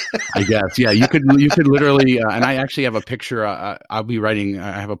 I guess, yeah. You could literally, and I actually have a picture. I'll be writing.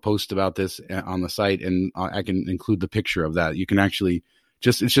 I have a post about this on the site, and I can include the picture of that. You can actually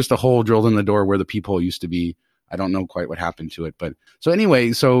it's just a hole drilled in the door where the peephole used to be. I don't know quite what happened to it. But so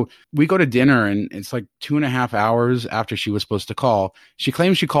anyway, so we go to dinner and it's 2.5 hours after she was supposed to call. She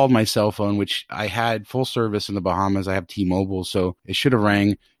claims she called my cell phone, which I had full service in the Bahamas. I have T-Mobile, so it should have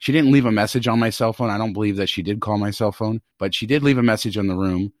rang. She didn't leave a message on my cell phone. I don't believe that she did call my cell phone, but she did leave a message in the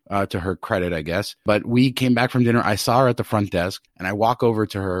room, to her credit, I guess. But we came back from dinner. I saw her at the front desk and I walk over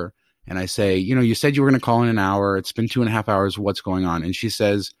to her. And I say, you said you were going to call in an hour. It's been 2.5 hours. What's going on? And she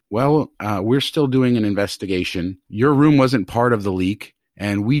says, well, we're still doing an investigation. Your room wasn't part of the leak,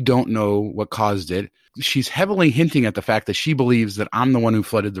 and we don't know what caused it. She's heavily hinting at the fact that she believes that I'm the one who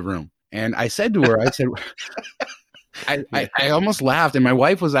flooded the room. And I said to her, I almost laughed. And my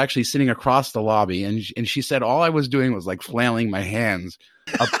wife was actually sitting across the lobby. And she said all I was doing was flailing my hands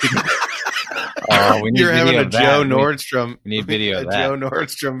up Oh, we need You're having video a of that. Joe Nordstrom. We need video a of that. Joe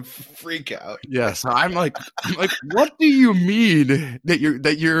Nordstrom freak out. Yeah, so I'm like, what do you mean that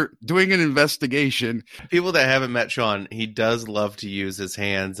you're doing an investigation? People that haven't met Sean, he does love to use his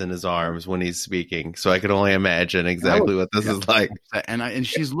hands and his arms when he's speaking. So I could only imagine exactly what this is like. And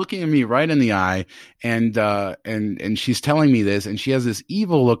she's looking at me right in the eye, and she's telling me this, and she has this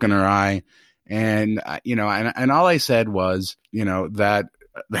evil look in her eye, and and all I said was,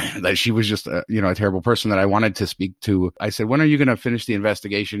 that she was just a terrible person that I wanted to speak to. I said, when are you going to finish the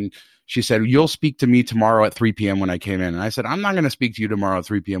investigation? She said, you'll speak to me tomorrow at 3 p.m. when I came in. And I said, I'm not going to speak to you tomorrow at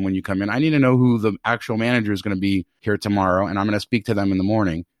 3 p.m. when you come in. I need to know who the actual manager is going to be here tomorrow, and I'm going to speak to them in the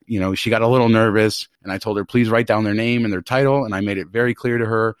morning. She got a little nervous, and I told her, please write down their name and their title. And I made it very clear to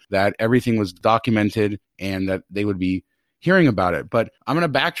her that everything was documented and that they would be hearing about it. But I'm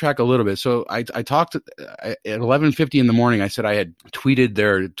going to backtrack a little bit. So I talked at 11:50 in the morning. I said I had tweeted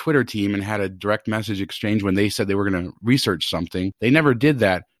their Twitter team and had a direct message exchange when they said they were going to research something. They never did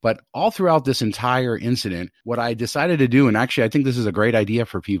that. But all throughout this entire incident, what I decided to do, and actually I think this is a great idea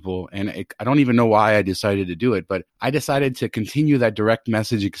for people, and I don't even know why I decided to do it, but I decided to continue that direct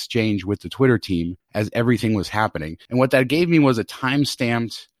message exchange with the Twitter team as everything was happening. And what that gave me was a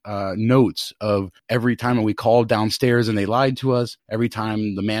time-stamped notes of every time when we called downstairs and they lied to us, every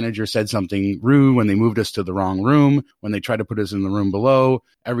time the manager said something rude, when they moved us to the wrong room, when they tried to put us in the room below,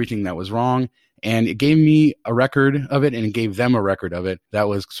 everything that was wrong. And it gave me a record of it, and it gave them a record of it that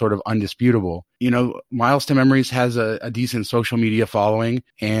was sort of undisputable. Miles to Memories has a decent social media following,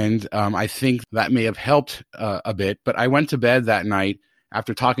 and I think that may have helped a bit. But I went to bed that night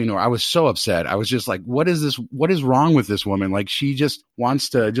after talking to her. I was so upset. I was just like, what is this? What is wrong with this woman? Like, she just wants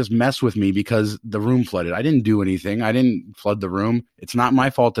to just mess with me because the room flooded. I didn't do anything. I didn't flood the room. It's not my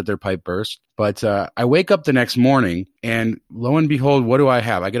fault that their pipe burst. But I wake up the next morning, and lo and behold, what do I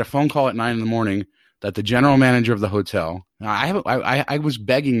have? I get a phone call at 9 a.m. that the general manager of the hotel, now I was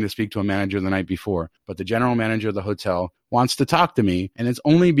begging to speak to a manager the night before, but the general manager of the hotel wants to talk to me. And it's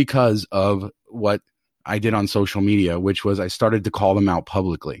only because of what I did on social media, which was I started to call them out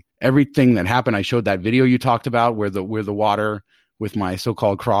publicly. Everything that happened, I showed that video you talked about where the water with my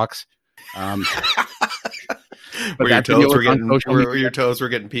so-called Crocs. Where your toes were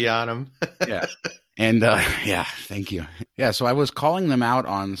getting pee on them. Yeah. And thank you. Yeah. So I was calling them out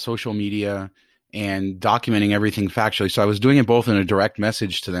on social media and documenting everything factually. So I was doing it both in a direct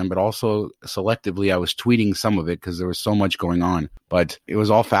message to them, but also selectively I was tweeting some of it because there was so much going on. But it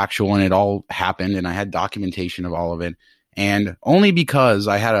was all factual and it all happened, and I had documentation of all of it. And only because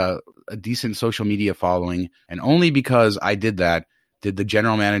I had a decent social media following, and only because I did that, did the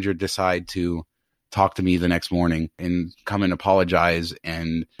general manager decide to talk to me the next morning and come and apologize.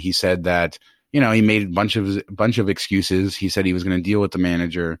 And he said that, he made a bunch of excuses. He said he was going to deal with the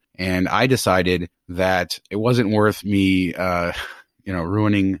manager. And I decided that it wasn't worth me,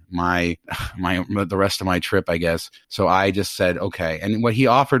 ruining the rest of my trip, I guess. So I just said, okay. And what he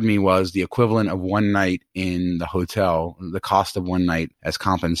offered me was the equivalent of one night in the hotel, the cost of one night as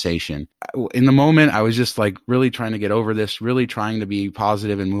compensation. In the moment, I was just like really trying to get over this, really trying to be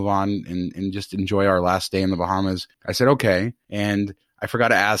positive and move on and just enjoy our last day in the Bahamas. I said, okay. And I forgot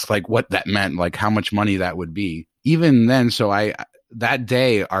to ask like what that meant, like how much money that would be. Even then, that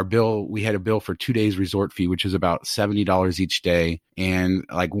day, we had a bill for 2 days resort fee, which is about $70 each day, and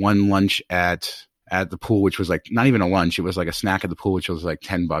like one lunch at the pool, which was like not even a lunch. It was like a snack at the pool, which was like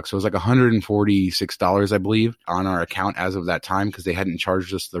 $10. So it was like $146, I believe, on our account as of that time, because they hadn't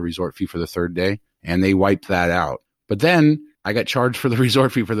charged us the resort fee for the third day, and they wiped that out. But then I got charged for the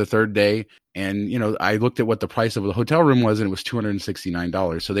resort fee for the third day. And, I looked at what the price of the hotel room was, and it was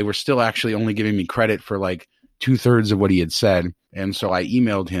 $269. So they were still actually only giving me credit for like 2/3 of what he had said. And so I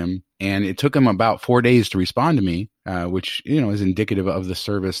emailed him, and it took him about 4 days to respond to me, which, is indicative of the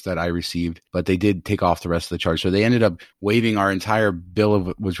service that I received. But they did take off the rest of the charge. So they ended up waiving our entire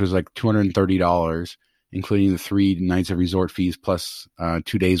bill, which was like $230, including the 3 nights of resort fees plus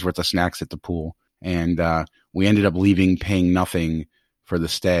 2 days worth of snacks at the pool. And we ended up paying nothing for the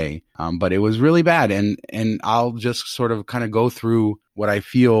stay. But it was really bad. And I'll just sort of kind of go through what I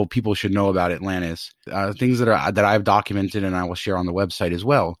feel people should know about Atlantis, things that I've documented and I will share on the website as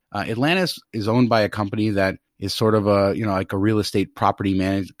well. Atlantis is owned by a company that is sort of like a real estate property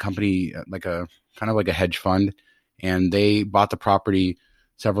managed company, like a kind of like a hedge fund. And they bought the property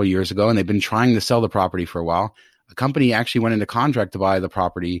several years ago, and they've been trying to sell the property for a while. A company actually went into contract to buy the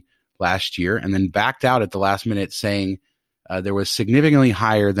property last year and then backed out at the last minute, saying there was significantly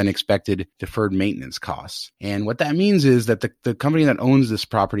higher than expected deferred maintenance costs. And what that means is that the company that owns this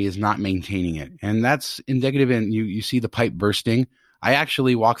property is not maintaining it. And that's indicative, and you see the pipe bursting. I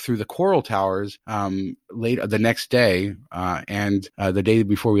actually walked through the Coral Towers late the next day and the day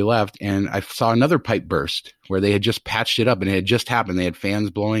before we left, and I saw another pipe burst where they had just patched it up, and it had just happened. They had fans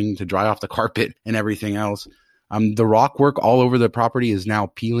blowing to dry off the carpet and everything else. The rock work all over the property is now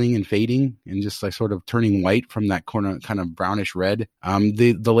peeling and fading and just like sort of turning white from that kind of brownish red.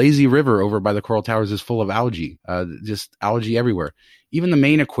 The lazy river over by the Coral Towers is full of algae, just algae everywhere. Even the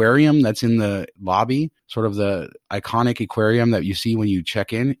main aquarium that's in the lobby, sort of the iconic aquarium that you see when you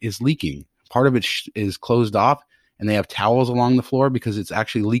check in, is leaking. Part of it is closed off, and they have towels along the floor because it's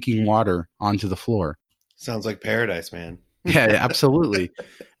actually leaking water onto the floor. Sounds like paradise, man. Yeah, absolutely.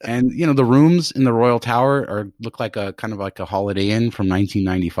 And, the rooms in the Royal Tower look like a kind of like a Holiday Inn from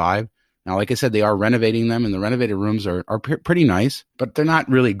 1995. Now, like I said, they are renovating them, and the renovated rooms are pretty nice, but they're not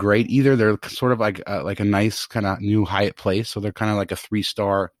really great either. They're sort of like a nice kind of new Hyatt place. So they're kind of like a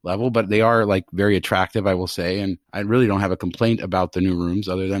 3-star level, but they are like very attractive, I will say. And I really don't have a complaint about the new rooms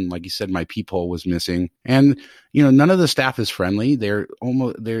other than, like you said, my peephole was missing. And, none of the staff is friendly.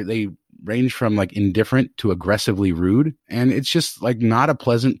 They range from like indifferent to aggressively rude. And it's just like not a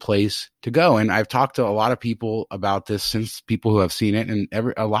pleasant place to go. And I've talked to a lot of people about this since people who have seen it.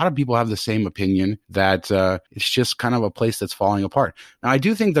 And a lot of people have the same opinion that it's just kind of a place that's falling apart. Now, I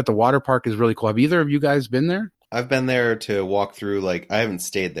do think that the water park is really cool. Have either of you guys been there? I've been there to walk through, I haven't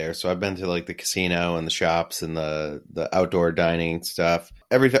stayed there. So I've been to the casino and the shops and the outdoor dining stuff.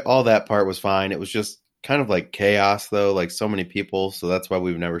 Everything, all that part was fine. It was just kind of like chaos though, like so many people. So that's why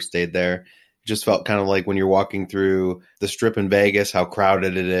we've never stayed there. It just felt kind of like when you're walking through the Strip in Vegas, how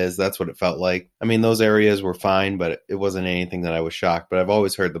crowded it is. That's what it felt like. I mean, those areas were fine, but it wasn't anything that I was shocked. But I've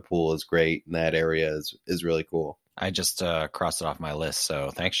always heard the pool is great and that area is really cool. I just crossed it off my list.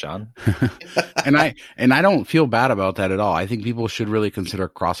 So thanks, Sean. And I don't feel bad about that at all. I think people should really consider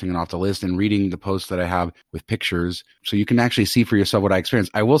crossing it off the list and reading the posts that I have with pictures so you can actually see for yourself what I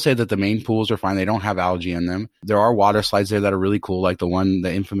experienced. I will say that the main pools are fine. They don't have algae in them. There are water slides there that are really cool, like the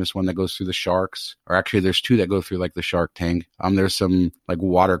infamous one that goes through the sharks, or actually there's 2 that go through like the shark tank. There's some like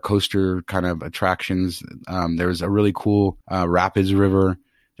water coaster kind of attractions. There's a really cool rapids river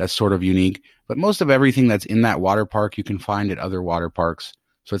that's sort of unique. But most of everything that's in that water park you can find at other water parks.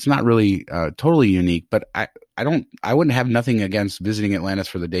 So it's not really totally unique, but I wouldn't have nothing against visiting Atlantis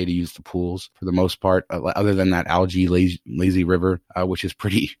for the day to use the pools for the most part, other than that algae lazy river, which is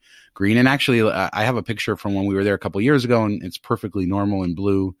pretty green. And actually, I have a picture from when we were there a couple of years ago, and it's perfectly normal and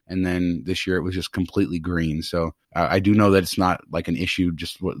blue. And then this year it was just completely green. So I do know that it's not like an issue,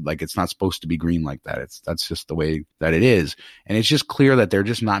 just like it's not supposed to be green like that. That's just the way that it is. And it's just clear that they're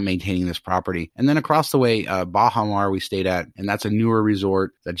just not maintaining this property. And then across the way, Baha Mar we stayed at, and that's a newer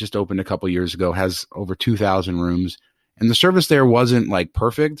resort that just opened a couple years ago, has over 2,000 rooms. And the service there wasn't like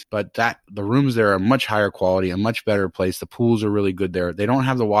perfect, but the rooms there are much higher quality, a much better place. The pools are really good there. They don't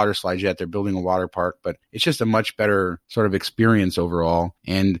have the water slides yet. They're building a water park, but it's just a much better sort of experience overall.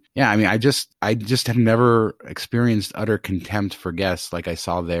 And yeah, I mean, I just have never experienced utter contempt for guests like I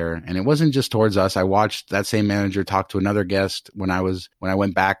saw there. And it wasn't just towards us. I watched that same manager talk to another guest when I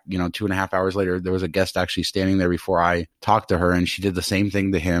went back, 2.5 hours later. There was a guest actually standing there before I talked to her, and she did the same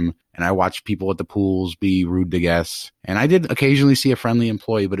thing to him. And I watched people at the pools be rude to guests. And I did occasionally see a friendly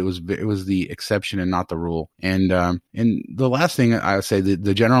employee, but it was the exception and not the rule. And the last thing I would say,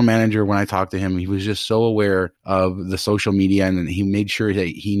 the general manager, when I talked to him, he was just so aware of the social media, and he made sure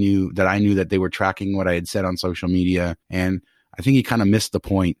that I knew that they were tracking what I had said on social media. And I think he kind of missed the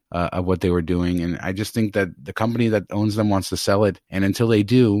point of what they were doing. And I just think that the company that owns them wants to sell it. And until they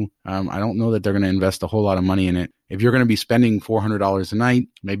do, I don't know that they're going to invest a whole lot of money in it. If you're going to be spending $400 a night,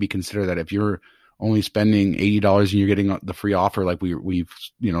 maybe consider that. If you're only spending $80 and you're getting the free offer, like we've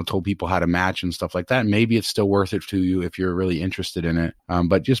told people how to match and stuff like that, maybe it's still worth it to you if you're really interested in it.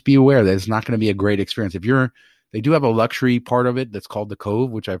 But just be aware that it's not going to be a great experience. They do have a luxury part of it that's called the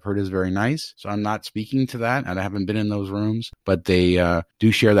Cove, which I've heard is very nice. So I'm not speaking to that, and I haven't been in those rooms, but they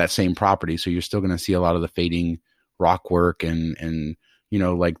do share that same property. So you're still going to see a lot of the fading rock work and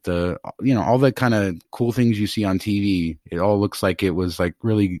like all the kind of cool things you see on TV. It all looks like it was like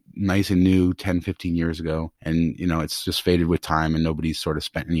really nice and new 10, 15 years ago. And, it's just faded with time, and nobody's sort of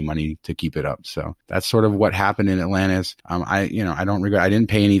spent any money to keep it up. So that's sort of what happened in Atlantis. I don't regret, I didn't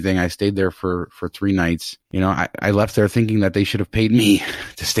pay anything. I stayed there for 3 nights. I left there thinking that they should have paid me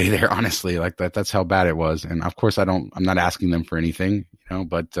to stay there, honestly, like that's how bad it was. And of course I'm not asking them for anything,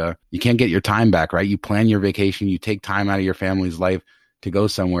 but you can't get your time back, right? You plan your vacation, you take time out of your family's life to go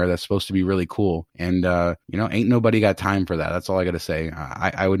somewhere that's supposed to be really cool. And, ain't nobody got time for that. That's all I got to say.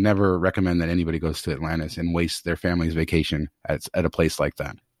 I would never recommend that anybody goes to Atlantis and waste their family's vacation at a place like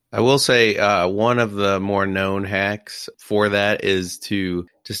that. I will say one of the more known hacks for that is to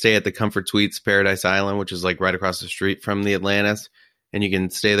stay at the Comfort Suites Paradise Island, which is like right across the street from the Atlantis. And you can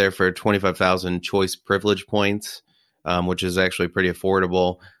stay there for 25,000 choice privilege points, which is actually pretty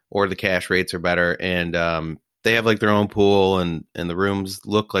affordable, or the cash rates are better. And they have like their own pool, and the rooms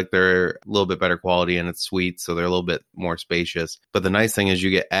look like they're a little bit better quality, and it's suites, so they're a little bit more spacious. But the nice thing is you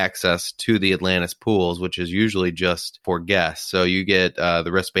get access to the Atlantis pools, which is usually just for guests. So you get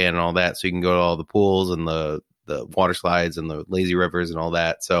the wristband and all that, so you can go to all the pools and the water slides and the lazy rivers and all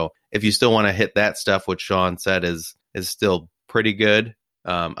that. So if you still want to hit that stuff, which Sean said is still pretty good,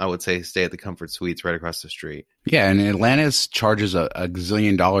 I would say stay at the Comfort Suites right across the street. Yeah, and Atlantis charges a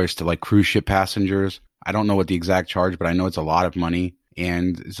gazillion dollars to like cruise ship passengers. I don't know what the exact charge, but I know it's a lot of money.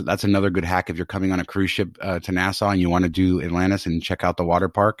 And so that's another good hack. If you're coming on a cruise ship to Nassau and you want to do Atlantis and check out the water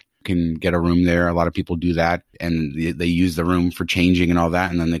park, you can get a room there. A lot of people do that, and they use the room for changing and all that.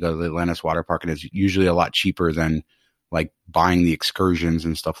 And then they go to the Atlantis water park, and it's usually a lot cheaper than like buying the excursions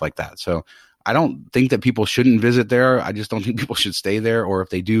and stuff like that. So I don't think that people shouldn't visit there. I just don't think people should stay there. Or if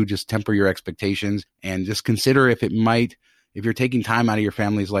they do, just temper your expectations and just consider if you're taking time out of your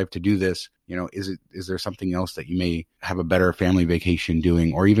family's life to do this, is there something else that you may have a better family vacation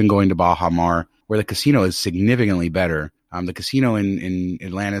doing, or even going to Baja Mar, where the casino is significantly better. The casino in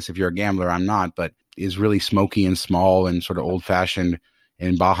Atlantis, if you're a gambler, I'm not, but is really smoky and small and sort of old fashioned.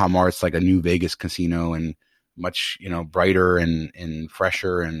 In Baja Mar, it's like a new Vegas casino and much, brighter and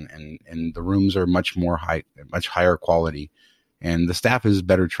fresher, and the rooms are much higher quality, and the staff is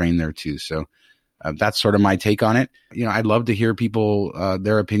better trained there too. So that's sort of my take on it. I'd love to hear people,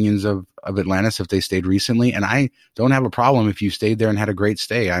 their opinions of Atlantis if they stayed recently. And I don't have a problem if you stayed there and had a great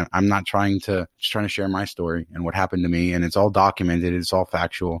stay. I'm not trying to share my story and what happened to me. And it's all documented. It's all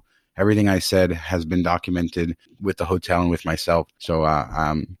factual. Everything I said has been documented with the hotel and with myself. So,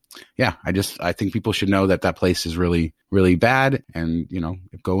 I think people should know that place is really, really bad, and,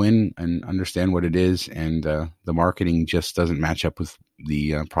 go in and understand what it is. And, the marketing just doesn't match up with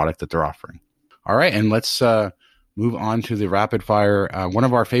the product that they're offering. All right. And let's move on to the rapid fire. One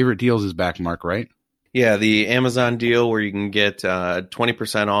of our favorite deals is back, Mark, right? Yeah, the Amazon deal where you can get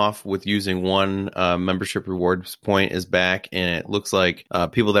 20% off with using one membership rewards point is back. And it looks like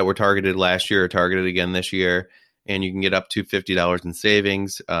people that were targeted last year are targeted again this year. And you can get up to $50 in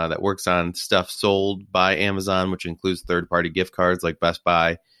savings. That works on stuff sold by Amazon, which includes third-party gift cards like Best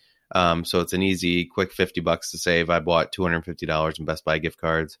Buy. So it's an easy, quick $50 to save. I bought $250 in Best Buy gift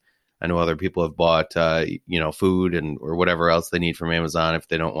cards. I know other people have bought, food or whatever else they need from Amazon if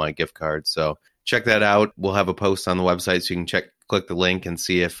they don't want gift cards. So check that out. We'll have a post on the website so you can click the link and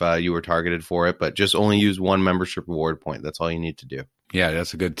see if you were targeted for it. But just only use one membership reward point. That's all you need to do. Yeah,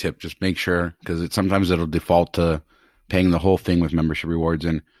 that's a good tip. Just make sure, because sometimes it'll default to paying the whole thing with membership rewards.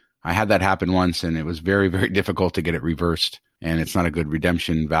 And I had that happen once, and it was very, very difficult to get it reversed. And it's not a good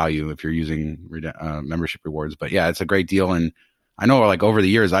redemption value if you're using membership rewards. But yeah, it's a great deal. And I know like over the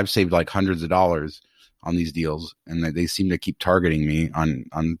years, I've saved like hundreds of dollars on these deals, and they seem to keep targeting me on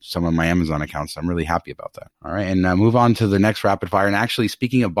some of my Amazon accounts. I'm really happy about that. All right. And move on to the next rapid fire. And actually,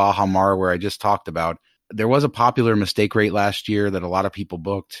 speaking of Baja Mar, where I just talked about, there was a popular mistake rate last year that a lot of people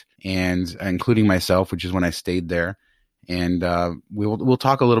booked, and including myself, which is when I stayed there. And we'll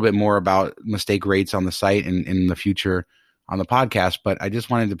talk a little bit more about mistake rates on the site and in the future on the podcast. But I just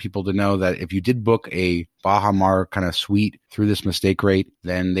wanted the people to know that if you did book a Baja Mar kind of suite through this mistake rate,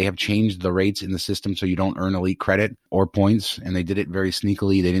 then they have changed the rates in the system so you don't earn elite credit or points. And they did it very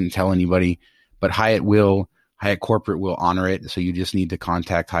sneakily. They didn't tell anybody, but Hyatt Corporate will honor it. So you just need to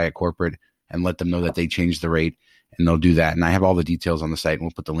contact Hyatt Corporate and let them know that they changed the rate, and they'll do that. And I have all the details on the site, and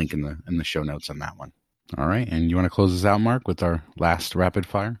we'll put the link in the show notes on that one. All right. And you want to close this out, Mark, with our last rapid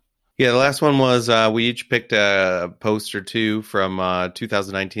fire? Yeah, the last one was we each picked a post or two from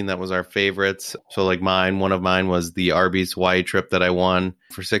 2019 that was our favorites. So like one of mine was the Arby's Hawaii trip that I won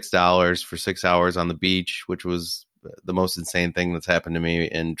for $6 for 6 hours on the beach, which was the most insane thing that's happened to me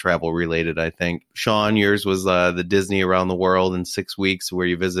in travel related, I think. Sean, yours was the Disney around the world in 6 weeks, where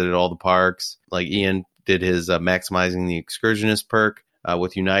you visited all the parks. Like Ian did his maximizing the excursionist perk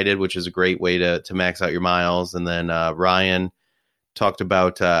with United, which is a great way to max out your miles. And then Ryan talked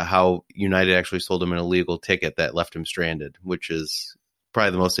about how United actually sold him an illegal ticket that left him stranded, which is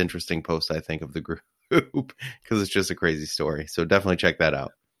probably the most interesting post, I think, of the group, because it's just a crazy story. So definitely check that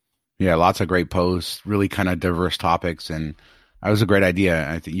out. Yeah, lots of great posts, really kind of diverse topics, and that was a great idea.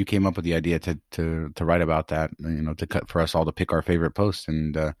 I think you came up with the idea to write about that, to cut for us all to pick our favorite posts.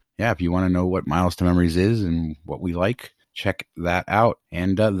 And if you want to know what Miles to Memories is and what we like, check that out.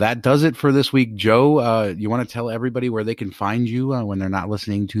 And that does it for this week. Joe, you want to tell everybody where they can find you when they're not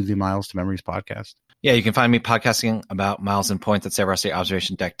listening to the Miles to Memories podcast? Yeah, you can find me podcasting about miles and points at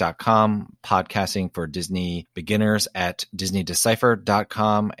SaberStateObservationDeck.com, podcasting for Disney beginners at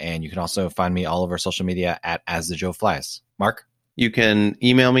DisneyDecipher.com, and you can also find me all over social media at As the Joe Flies. Mark? You can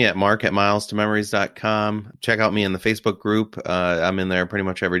email me at mark@milestomemories.com. Check out me in the Facebook group. I'm in there pretty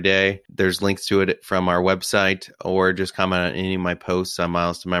much every day. There's links to it from our website, or just comment on any of my posts on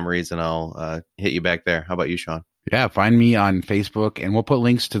Miles to Memories, and I'll hit you back there. How about you, Sean? Yeah, find me on Facebook, and we'll put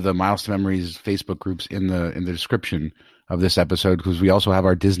links to the Miles to Memories Facebook groups in the description of this episode, because we also have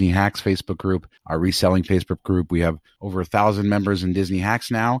our Disney Hacks Facebook group, our reselling Facebook group. We have over 1,000 members in Disney Hacks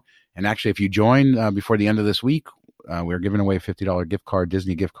now. And actually, if you join before the end of this week, we're giving away a $50 gift card,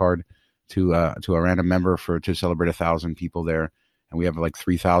 Disney gift card, to a random member to celebrate 1,000 people there. And we have like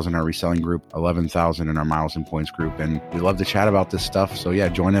 3,000 in our reselling group, 11,000 in our Miles and Points group. And we love to chat about this stuff. So yeah,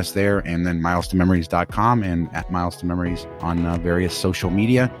 join us there. And then milestomemories.com and at Miles to Memories on various social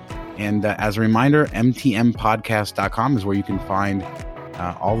media. And as a reminder, mtmpodcast.com is where you can find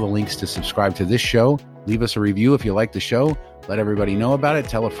all the links to subscribe to this show. Leave us a review if you like the show. Let everybody know about it.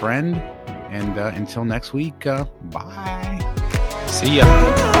 Tell a friend. And until next week, bye. See ya.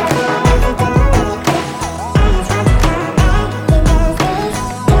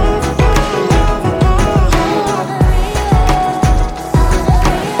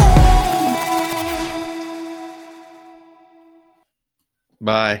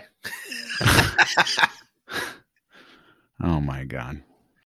 Bye. Oh, my God.